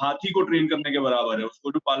हाथी को ट्रेन करने के बराबर है,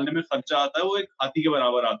 उसको जो पालने में खर्चा आता है वो एक हाथी के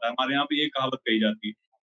बराबर आता है। हमारे यहाँ पे ये कहावत कही जाती है।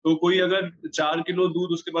 तो कोई अगर 4 किलो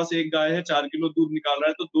दूध, उसके पास एक गाय है, 4 किलो दूध निकाल रहा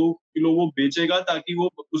है तो 2 किलो वो बेचेगा ताकि वो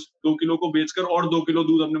उस 2 किलो को बेचकर और 2 किलो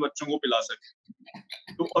दूध अपने बच्चों को पिला सके।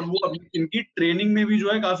 तो और वो इनकी ट्रेनिंग में भी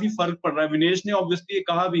जो है काफी फर्क पड़ रहा है। विनेश ने ऑब्वियसली ये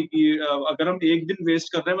कहा भी कि अगर हम एक दिन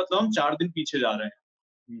वेस्ट कर रहे हैं मतलब हम 4 दिन पीछे जा रहे हैं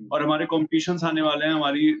और हमारे कॉम्पिटिशन्स आने वाले हैं,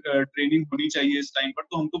 हमारी ट्रेनिंग होनी चाहिए इस टाइम पर,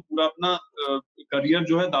 तो हम तो पूरा अपना करियर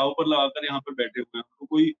जो है दाव पर लगाकर यहाँ पर बैठे हुए हैं। तो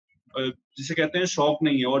कोई जिसे कहते हैं शौक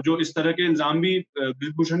नहीं है। और जो इस तरह के इल्जाम भी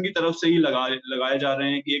ब्रिज भूषण की तरफ से ही लगाए जा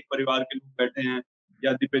रहे हैं कि एक परिवार के लोग बैठे हैं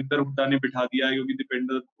या दीपेंद्र हुड्डा ने बिठा दिया है क्योंकि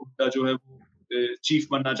दीपेंद्र हुड्डा जो है वो चीफ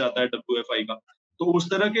बनना चाहता है WFI का। तो उस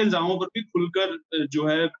तरह के इल्जामों पर भी खुलकर जो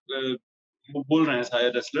है वो बोल रहे हैं सारे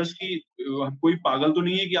रेसलर्स की कोई पागल तो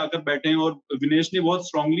नहीं है कि आकर बैठे हैं। और विनेश ने बहुत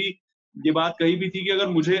स्ट्रांगली ये बात कही भी थी कि अगर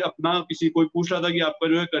मुझे अपना कोई पूछ रहा था कि आपका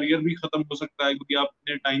जो है करियर भी खत्म हो सकता है क्योंकि आप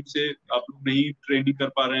अपने टाइम से आप लोग नहीं ट्रेनिंग कर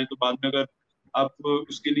पा रहे हैं, तो बाद में अगर आप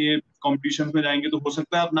उसके लिए कॉम्पिटिशन में जाएंगे तो हो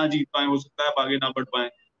सकता है आप ना जीत पाए, हो सकता है आप आगे ना बढ़ पाए।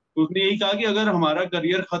 तो उसने यही कहा कि अगर हमारा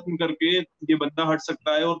करियर खत्म करके ये बंदा हट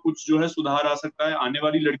सकता है और कुछ जो है सुधार आ सकता है आने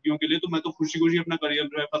वाली लड़कियों के लिए, तो मैं तो खुशी खुशी अपना करियर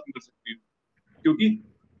जो है खत्म कर सकती हूँ। क्योंकि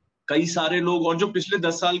कई सारे लोग, और जो पिछले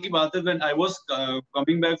 10 साल की बात है, when I was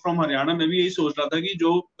coming back from Haryana, मैं भी यही सोच रहा था कि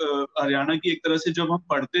जो हरियाणा की एक तरह से जब हम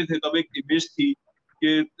पढ़ते थे तब एक इमेज थी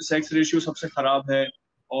कि सेक्स रेशियो सबसे खराब है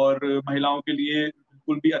और महिलाओं के लिए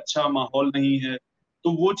बिल्कुल भी अच्छा माहौल नहीं है।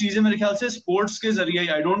 तो वो चीजें मेरे ख्याल से स्पोर्ट्स के जरिए,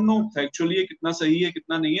 आई डोंट नो फैक्चुअली ये कितना सही है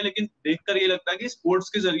कितना नहीं है, लेकिन देखकर ये लगता है कि स्पोर्ट्स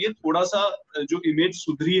के जरिए थोड़ा सा जो इमेज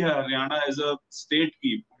सुधरी है हरियाणा एज अ स्टेट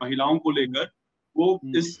की महिलाओं को लेकर, वो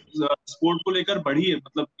इस स्पोर्ट को लेकर बढ़ी है।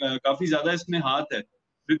 मतलब काफी ज्यादा इसमें हाथ है।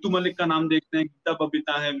 ऋतु मलिक का नाम देखते हैं, गीता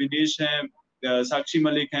बबीता है, विनेश है, साक्षी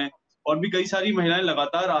मलिक हैं, और भी कई सारी महिलाएं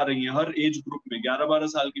लगातार आ रही हैं हर एज ग्रुप में, 11-12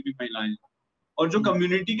 साल की भी महिलाएं। और जो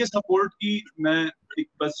कम्युनिटी के सपोर्ट की मैं एक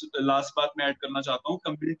बस लास्ट बात में ऐड करना चाहता हूँ,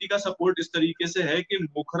 कम्युनिटी का सपोर्ट इस तरीके से है कि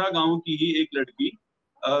मोखरा गांव की ही एक लड़की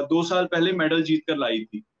 2 साल पहले मेडल जीत कर लाई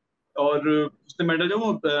थी, और उसने मेडल जो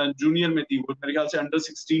वो जूनियर में थी, वो मेरे ख्याल से अंडर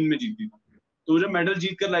 16 में जीती थी। तो जब मेडल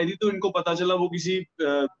जीत कर लाई थी तो इनको पता चला वो किसी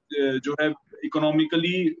जो है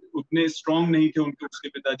इकोनॉमिकली उतने स्ट्रांग नहीं थे उनके उसके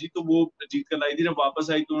पिताजी, तो वो जीत कर लाई थी। जब वापस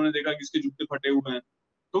आई तो उन्होंने देखा कि इसके जूते फटे हुए हैं।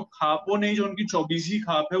 तो खापों ने, जो उनकी 24वीं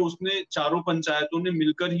खाप है, उसने चारों पंचायतों ने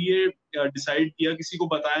मिलकर ही ये डिसाइड किया, किसी को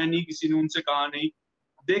बताया नहीं, किसी ने उनसे कहा नहीं।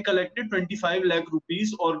 दे कलेक्टेड 25 लाख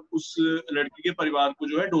रुपीस और उस लड़की के परिवार को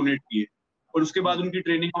जो है डोनेट किए, और उसके बाद उनकी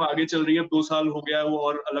ट्रेनिंग अब आगे चल रही है। 2 साल हो गया, वो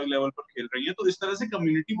और अलग लेवल पर खेल रही है। तो इस तरह से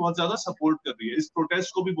कम्युनिटी बहुत ज्यादा सपोर्ट कर रही है, इस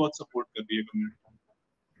प्रोटेस्ट को भी बहुत सपोर्ट कर रही है community.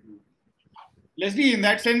 Leslie, in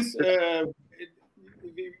that sense,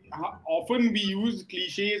 often we use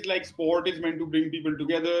cliches like sport is meant to bring people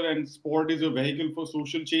together and sport is a vehicle for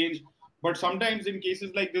social change. But sometimes in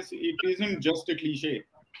cases like this, it isn't just a cliche.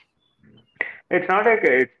 It's not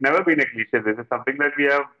it's never been a cliche. This is something that we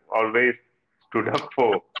have always stood up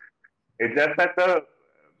for. It's just that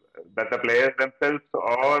the players themselves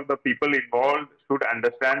or the people involved should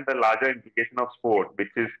understand the larger implication of sport,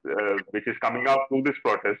 which is coming out through this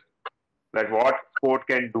protest, that what sport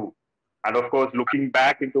can do. And of course, looking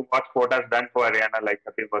back into what sport has done for Haryana, like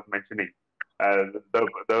Satyam was mentioning,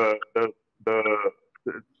 the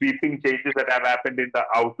sweeping changes that have happened in the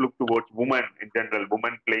outlook towards women in general,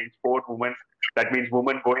 women playing sport, women, that means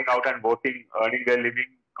women going out and working, earning their living,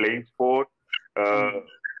 playing sport,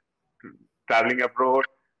 traveling abroad.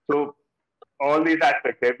 So all these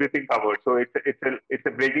aspects, everything covered. So it's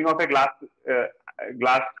a breaking of a glass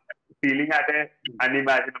ceiling at an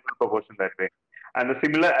unimaginable proportion that way. And a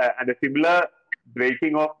similar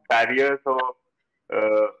breaking of barriers or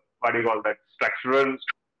what do you call that, structural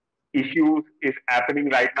issues is happening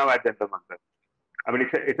right now at Jantar Mantar. I mean,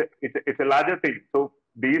 it's a larger thing. So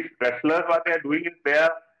these wrestlers, what they are doing is they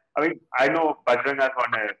are, I mean, I know Bajrang has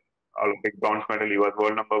won a Olympic bronze medal. He was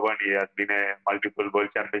world number one. He has been a multiple world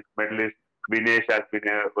championship medalist. Vinesh has been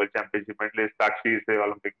a world championship medalist. Sakshi is a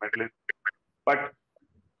Olympic medalist. But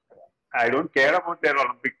I don't care about their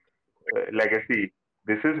Olympic legacy.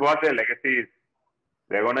 This is what their legacy is.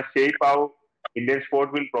 They're going to shape how Indian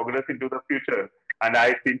sport will progress into the future. And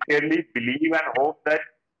I sincerely believe and hope that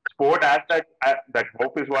sport has that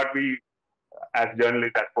hope is what we, as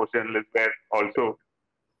journalists, as sports journalists, were also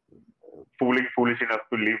foolish enough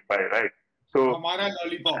to live by, right? So, Hamara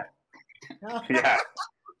lollipop. yeah.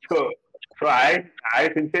 So I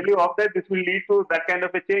sincerely hope that this will lead to that kind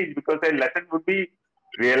of a change, because a lesson would be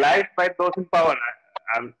realized by those in power,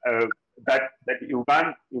 that you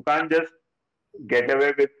can't just get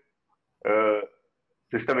away with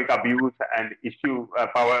systemic abuse and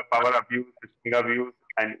power abuse, systemic abuse,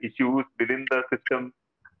 and issues within the system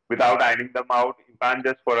without ironing them out. You can't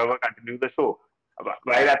just forever continue the show.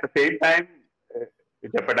 While at the same time,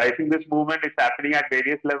 jeopardizing this movement is happening at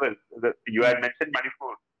various levels. You had mentioned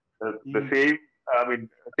Manipur. The same, I mean,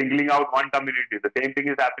 singling out one community. The same thing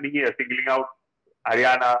is happening here, singling out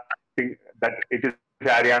Haryana, that it is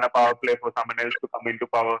Haryana power play for someone else to come into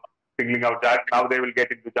power, singling out Jat. Now they will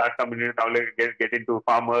get into Jat community, now they will get into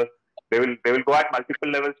farmers. They will go at multiple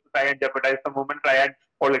levels to try and jeopardize the movement, try and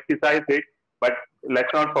politicize it. But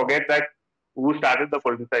let's not forget that who started the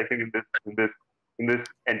politicizing in this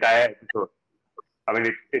entire episode. I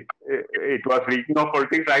mean, it was reeking of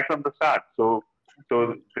politics right from the start. So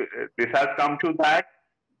this has come to that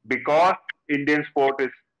because Indian sport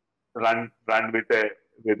is run with a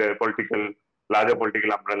larger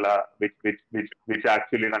political umbrella, which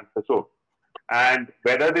actually runs the show. And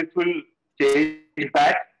whether this will change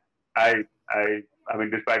that, I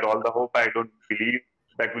mean, despite all the hope, I don't believe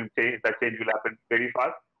that change will happen very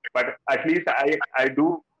fast. But at least I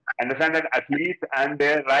do understand that athletes and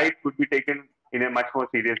their rights would be taken in a much more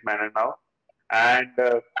serious manner now. And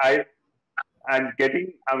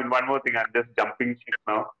one more thing, I'm just jumping ship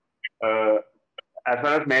now. As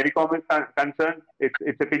far as Mary Kom is concerned,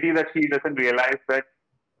 it's a pity that she doesn't realize that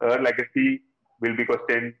her legacy will be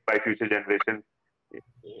questioned by future generations.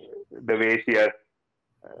 The way she has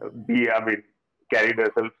carried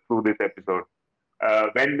herself through this episode.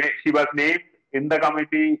 When she was named in the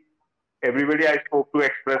committee, everybody I spoke to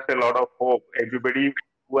expressed a lot of hope. Everybody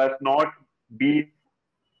who has not been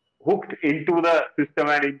hooked into the system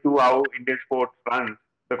and into how Indian sports runs,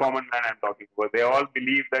 the common man I'm talking about, they all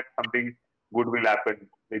believe that something good will happen.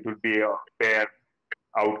 It will be a fair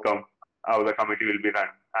outcome, how the committee will be run.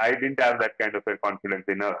 I didn't have that kind of a confidence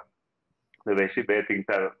in her. The way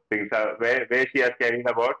where she has carried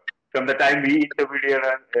about from the time we interviewed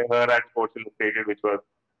her at Sports Illustrated, which was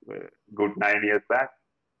good 9 years back,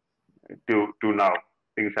 to now.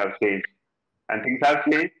 Things have changed. And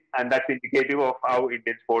that's indicative of how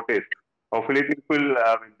Indian sport is. Hopefully,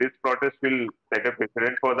 this protest will set a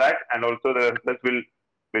precedent for that, and also the wrestlers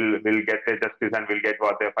will get their justice and will get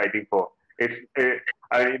what they're fighting for.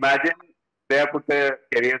 I imagine they have put their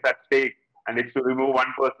careers at stake, and it's to remove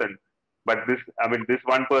one person. But this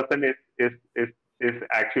one person is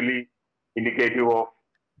actually indicative of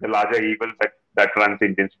the larger evil that runs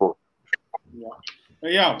Indian sport.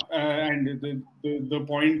 And the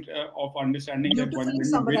point of understanding that when you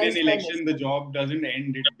win an election, the job doesn't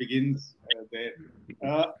end; it begins there.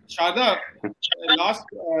 Sharda, last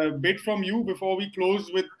bit from you before we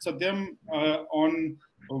close with Satyam on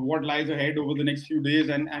what lies ahead over the next few days,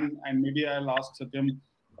 and maybe I'll ask Satyam.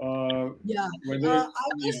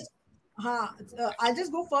 I'll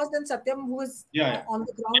just go first, then Satyam, who is on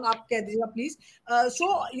the ground, up, please.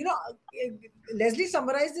 So, Leslie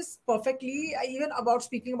summarized this perfectly, even about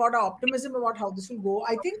speaking about our optimism about how this will go.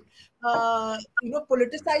 I think,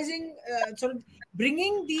 politicizing, sort of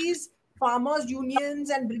bringing these farmers'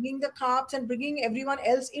 unions and bringing the cops and bringing everyone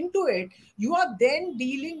else into it, you are then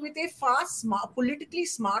dealing with a politically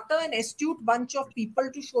smarter and astute bunch of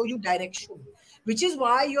people to show you direction, which is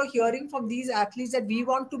why you're hearing from these athletes that we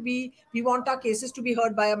want our cases to be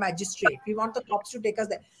heard by a magistrate. We want the cops to take us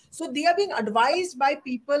there. So they are being advised by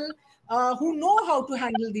people who know how to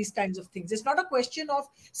handle these kinds of things. It's not a question of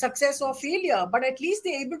success or failure, but at least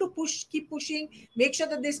they're able to keep pushing, make sure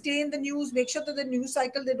that they stay in the news, make sure that the news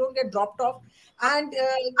cycle, they don't get dropped off. And,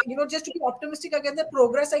 just to be optimistic again, the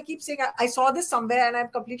progress, I keep saying, I saw this somewhere and I'm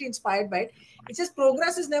completely inspired by it. It says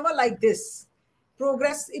progress is never like this.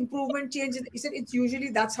 Progress, improvement, change. He said it's usually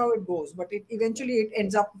that's how it goes, but eventually it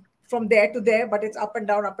ends up from there to there, but it's up and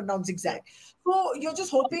down, zigzag. So you're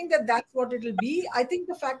just hoping that that's what it'll be. I think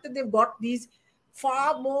the fact that they've got these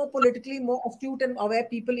far more politically more astute and aware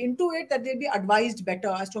people into it, that they'll be advised better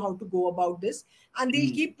as to how to go about this, and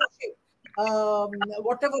they'll keep pushing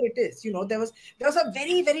whatever it is. There was a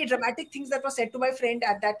very, very dramatic things that was said to my friend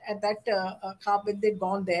at that club when they'd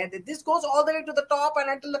gone there, that this goes all the way to the top, and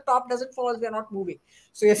until the top doesn't fall, we are not moving.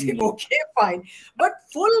 So you're saying, okay, fine, but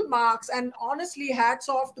full marks, and honestly, hats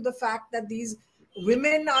off to the fact that these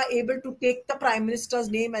women are able to take the Prime Minister's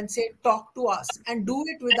name and say, talk to us, and do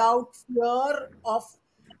it without fear of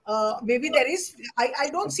maybe there is, I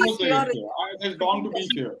don't see fear. There's bound to be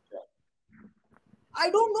fear. I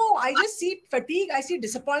don't know. I just see fatigue. I see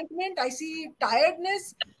disappointment. I see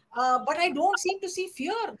tiredness. But I don't seem to see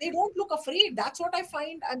fear. They don't look afraid. That's what I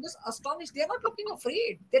find. I'm just astonished. They're not looking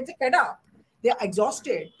afraid. They're fed up. They're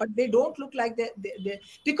exhausted. But they don't look like they're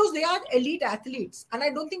because they are elite athletes. And I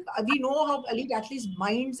don't think we know how elite athletes'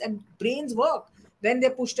 minds and brains work when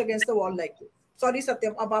they're pushed against the wall like this. Sorry,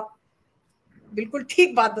 Satyam. Ab aap बिल्कुल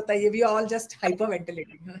ठीक बात बताइए. We are all just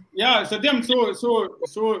hyperventilating. Yeah, Satyam.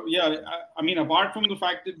 So yeah. I mean, apart from the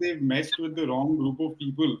fact that they've messed with the wrong group of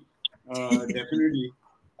people, definitely,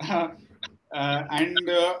 and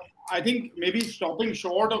I think maybe stopping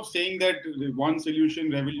short of saying that one solution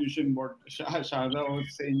revolution, what Sharda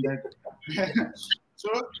was saying that. So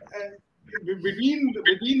between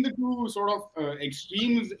the two sort of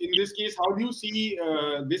extremes in this case, how do you see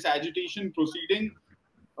this agitation proceeding?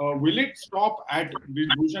 Will it stop at Brij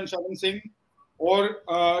Bhushan Sharan Singh, or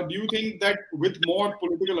do you think that with more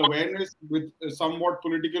political awareness, with somewhat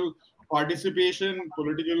political participation,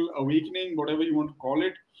 political awakening, whatever you want to call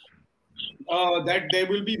it, that there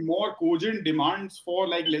will be more cogent demands for,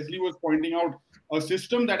 like Leslie was pointing out, a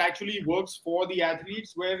system that actually works for the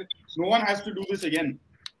athletes, where no one has to do this again?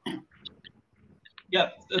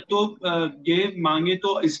 तो ये मांगे तो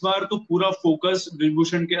इस बार तो पूरा focus bridge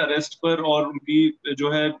Bhushan के arrest पर और उनकी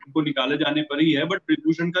जो है उनको निकाले जाने पर ही है. बट ब्रिज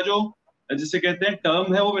भूषण का जो जिसे कहते हैं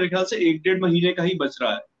टर्म है वो मेरे ख्याल से 1-1.5 महीने का ही बच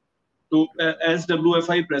रहा है. तो as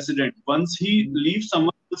WFI president, once he leave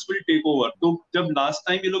someone else will take over. तो जब लास्ट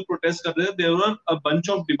टाइम ये लोग प्रोटेस्ट कर रहे थे, there were a bunch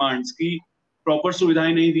of demands की प्रॉपर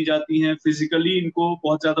सुविधाएं नहीं दी जाती हैं, फिजिकली इनको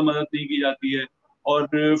बहुत ज्यादा मदद नहीं की जाती है, और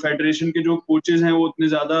फेडरेशन के जो कोचेस हैं वो उतने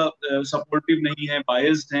ज्यादा सपोर्टिव नहीं है,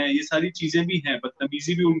 बायस्ड हैं, ये सारी चीजें भी हैं,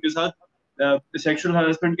 बदतमीजी भी उनके साथ, सेक्सुअल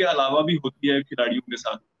हैरेसमेंट के अलावा भी होती है खिलाड़ियों के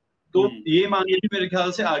साथ. तो ये मांगे भी मेरे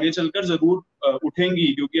ख्याल से आगे चलकर जरूर उठेंगी,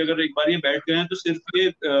 क्योंकि अगर एक बार ये बैठ गए हैं तो सिर्फ ये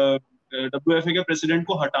WFA के प्रेसिडेंट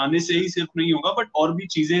को हटाने से ही सिर्फ नहीं होगा, बट और भी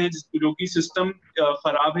चीजें हैं जो कि सिस्टम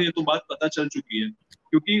खराब है, ये तो बात पता चल चुकी है.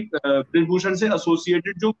 क्योंकि ब्रिज भूषण से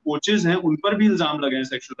एसोसिएटेड जो कोचेस हैं उन पर भी इल्जाम लगे हैं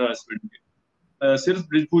सेक्सुअल हैरेसमेंट के. सिर्फ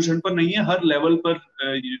ब्रिज भूषण पर नहीं है, हर लेवल पर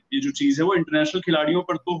ये जो चीज है वो इंटरनेशनल खिलाड़ियों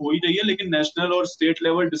पर तो हो ही रही है, लेकिन नेशनल और स्टेट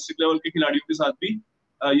लेवल, डिस्ट्रिक्ट लेवल के खिलाड़ियों के साथ भी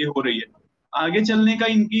ये हो रही है. आगे चलने का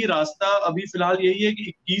इनकी रास्ता अभी फिलहाल यही है कि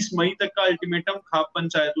 21 मई तक का अल्टीमेटम खाप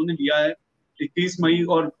पंचायतों ने दिया है. 21 मई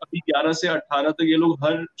और अभी 11 से 18 तक ये लोग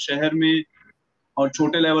हर शहर में, और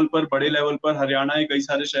छोटे लेवल पर, बड़े लेवल पर, हरियाणा के कई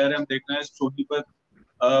सारे शहर हम देख रहे हैं, सोनीपत,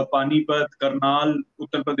 पानीपत, करनाल,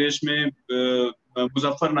 उत्तर प्रदेश में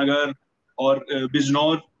मुजफ्फरनगर और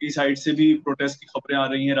बिजनौर की साइड से भी प्रोटेस्ट की खबरें आ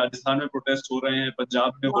रही हैं, राजस्थान में प्रोटेस्ट हो रहे हैं,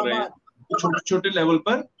 पंजाब में हो रहे हैं. तो छोटे छोटे लेवल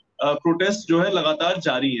पर प्रोटेस्ट जो है लगातार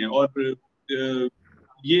जारी हैं, और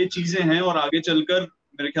ये चीजें हैं. और आगे चलकर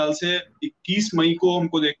मेरे ख्याल से 21 मई को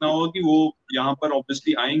हमको देखना होगा कि वो यहाँ पर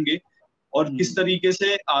ऑब्वियसली आएंगे, और किस तरीके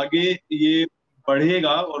से आगे ये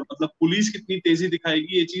बढ़ेगा, और मतलब पुलिस कितनी तेजी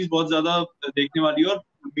दिखाएगी, ये चीज बहुत ज्यादा देखने वाली है. और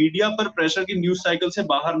मीडिया पर प्रेशर की न्यूज साइकिल से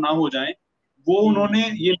बाहर ना हो जाएं, वो उन्होंने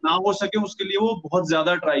ये ना हो सके उसके लिए वो बहुत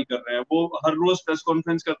ज्यादा ट्राई कर रहे हैं. वो हर रोज प्रेस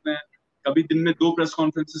कॉन्फ्रेंस करते हैं, कभी दिन में 2 प्रेस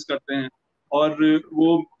कॉन्फ्रेंसेस करते हैं, और वो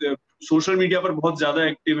सोशल मीडिया पर बहुत ज्यादा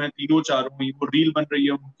एक्टिव हैं, 3-4 ही. वो रील बन रही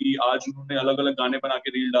है उनकी, आज उन्होंने अलग अलग गाने बना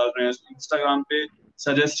के रील डाल रहे हैं, इंस्टाग्राम पे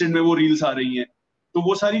सजेस्टेड में वो रील्स आ रही हैं. तो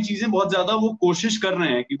वो सारी चीजें बहुत ज्यादा वो कोशिश कर रहे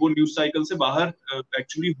हैं कि वो न्यूज साइकिल से बाहर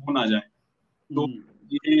एक्चुअली हो ना जाए. तो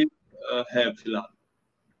ये है फिलहाल.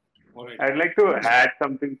 I'd like to add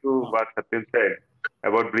something to what Satyam said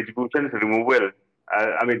about Brij Bhushan's removal.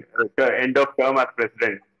 I mean, the end of term as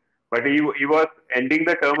president. But he was ending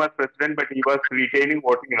the term as president, but he was retaining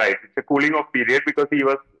voting rights. It's a cooling off period because he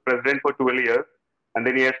was president for 12 years, and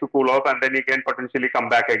then he has to cool off, and then he can potentially come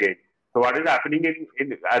back again. So what is happening as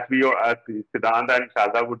Siddhanth and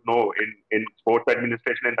Sharda would know, in sports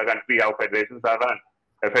administration in the country, how federations are run.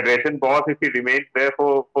 A federation boss, if he remains there for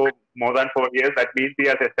more than 4 years, that means he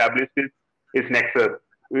has established his nexus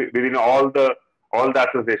within all the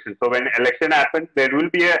associations. So when election happens, there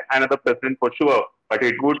will be another president for sure, but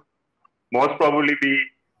it would most probably be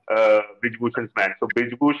Brij Bhushan's man. So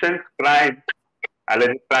Brij Bhushan's crime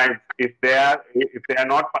alleged crimes, if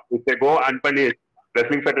they go unpunished,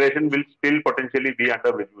 Wrestling Federation will still potentially be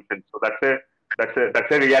under Brij Bhushan. So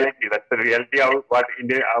that's a reality. That's the reality of how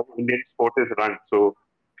Indian sport is run. So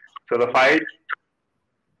the fight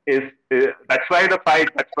that's why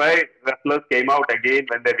wrestlers came out again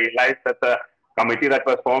when they realized that the committee that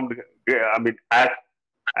was formed, has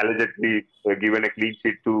allegedly given a clean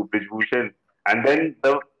sheet to Brij Bhushan, and then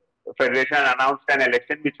the federation announced an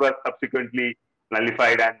election which was subsequently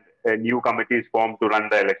nullified, and a new committee is formed to run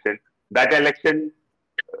the election. That election,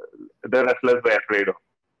 the wrestlers were afraid of,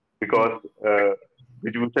 because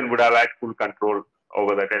Brij Bhushan would have had full control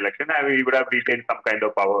over that election, and he would have retained some kind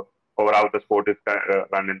of power over how the sport is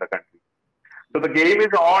run in the country. So the game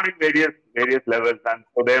is on in various levels, and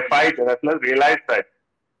so their fight, the wrestlers realize that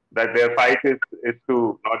their fight is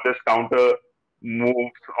to not just counter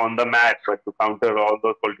moves on the match, but to counter all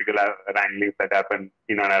those political wranglings that happen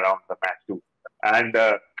in and around the match too. And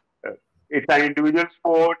it's an individual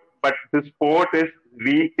sport, but the sport is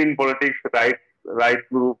rich in politics, right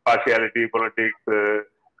through partiality, politics,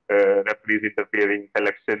 referees interfering,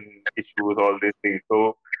 selection issues, all these things.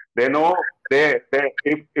 So they know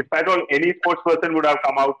if at all any sports person would have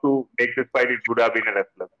come out to make this fight, it would have been a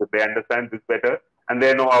wrestler. So they understand this better, and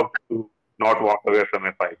they know how to not walk away from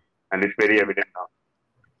a fight, and it's very evident now.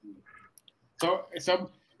 So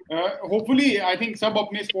hopefully, I think सब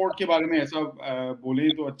अपने sport के बारे में ऐसा बोले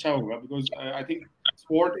तो अच्छा होगा, because I think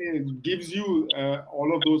sport gives you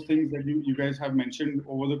all of those things that you guys have mentioned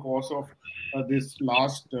over the course of this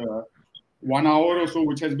last 1 hour or so,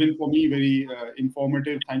 which has been for me very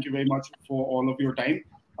informative. Thank you very much for all of your time.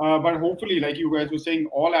 But hopefully, like you guys were saying,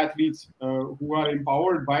 all athletes who are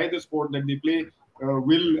empowered by the sport that they play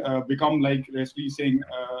will become like Leslie saying,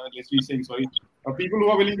 people who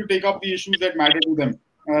are willing to take up the issues that matter to them,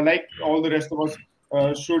 like all the rest of us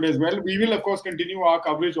should as well. We will, of course, continue our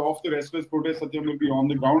coverage of the wrestlers' protest. Satyam will be on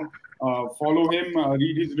the ground. Follow him,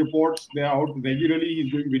 read his reports. They are out regularly.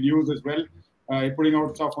 He's doing videos as well. Putting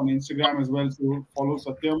out stuff on Instagram as well, so follow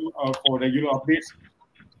Satyam for regular updates.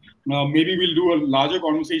 Maybe we'll do a larger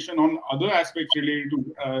conversation on other aspects related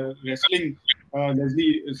to wrestling,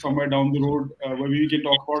 Leslie, somewhere down the road, where we can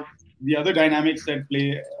talk about the other dynamics that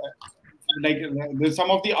play, there's some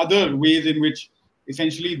of the other ways in which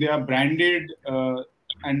essentially they are branded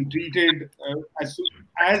and treated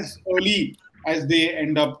as early as they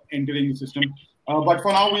end up entering the system. But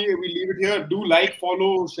for now, we leave it here. Do like,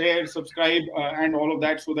 follow, share, subscribe, and all of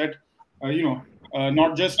that, so that,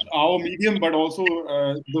 not just our medium, but also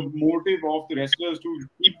the motive of the wrestlers to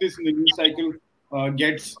keep this in the news cycle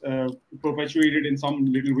gets perpetuated in some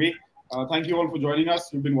little way. Thank you all for joining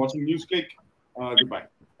us. You've been watching NewsClick. Goodbye.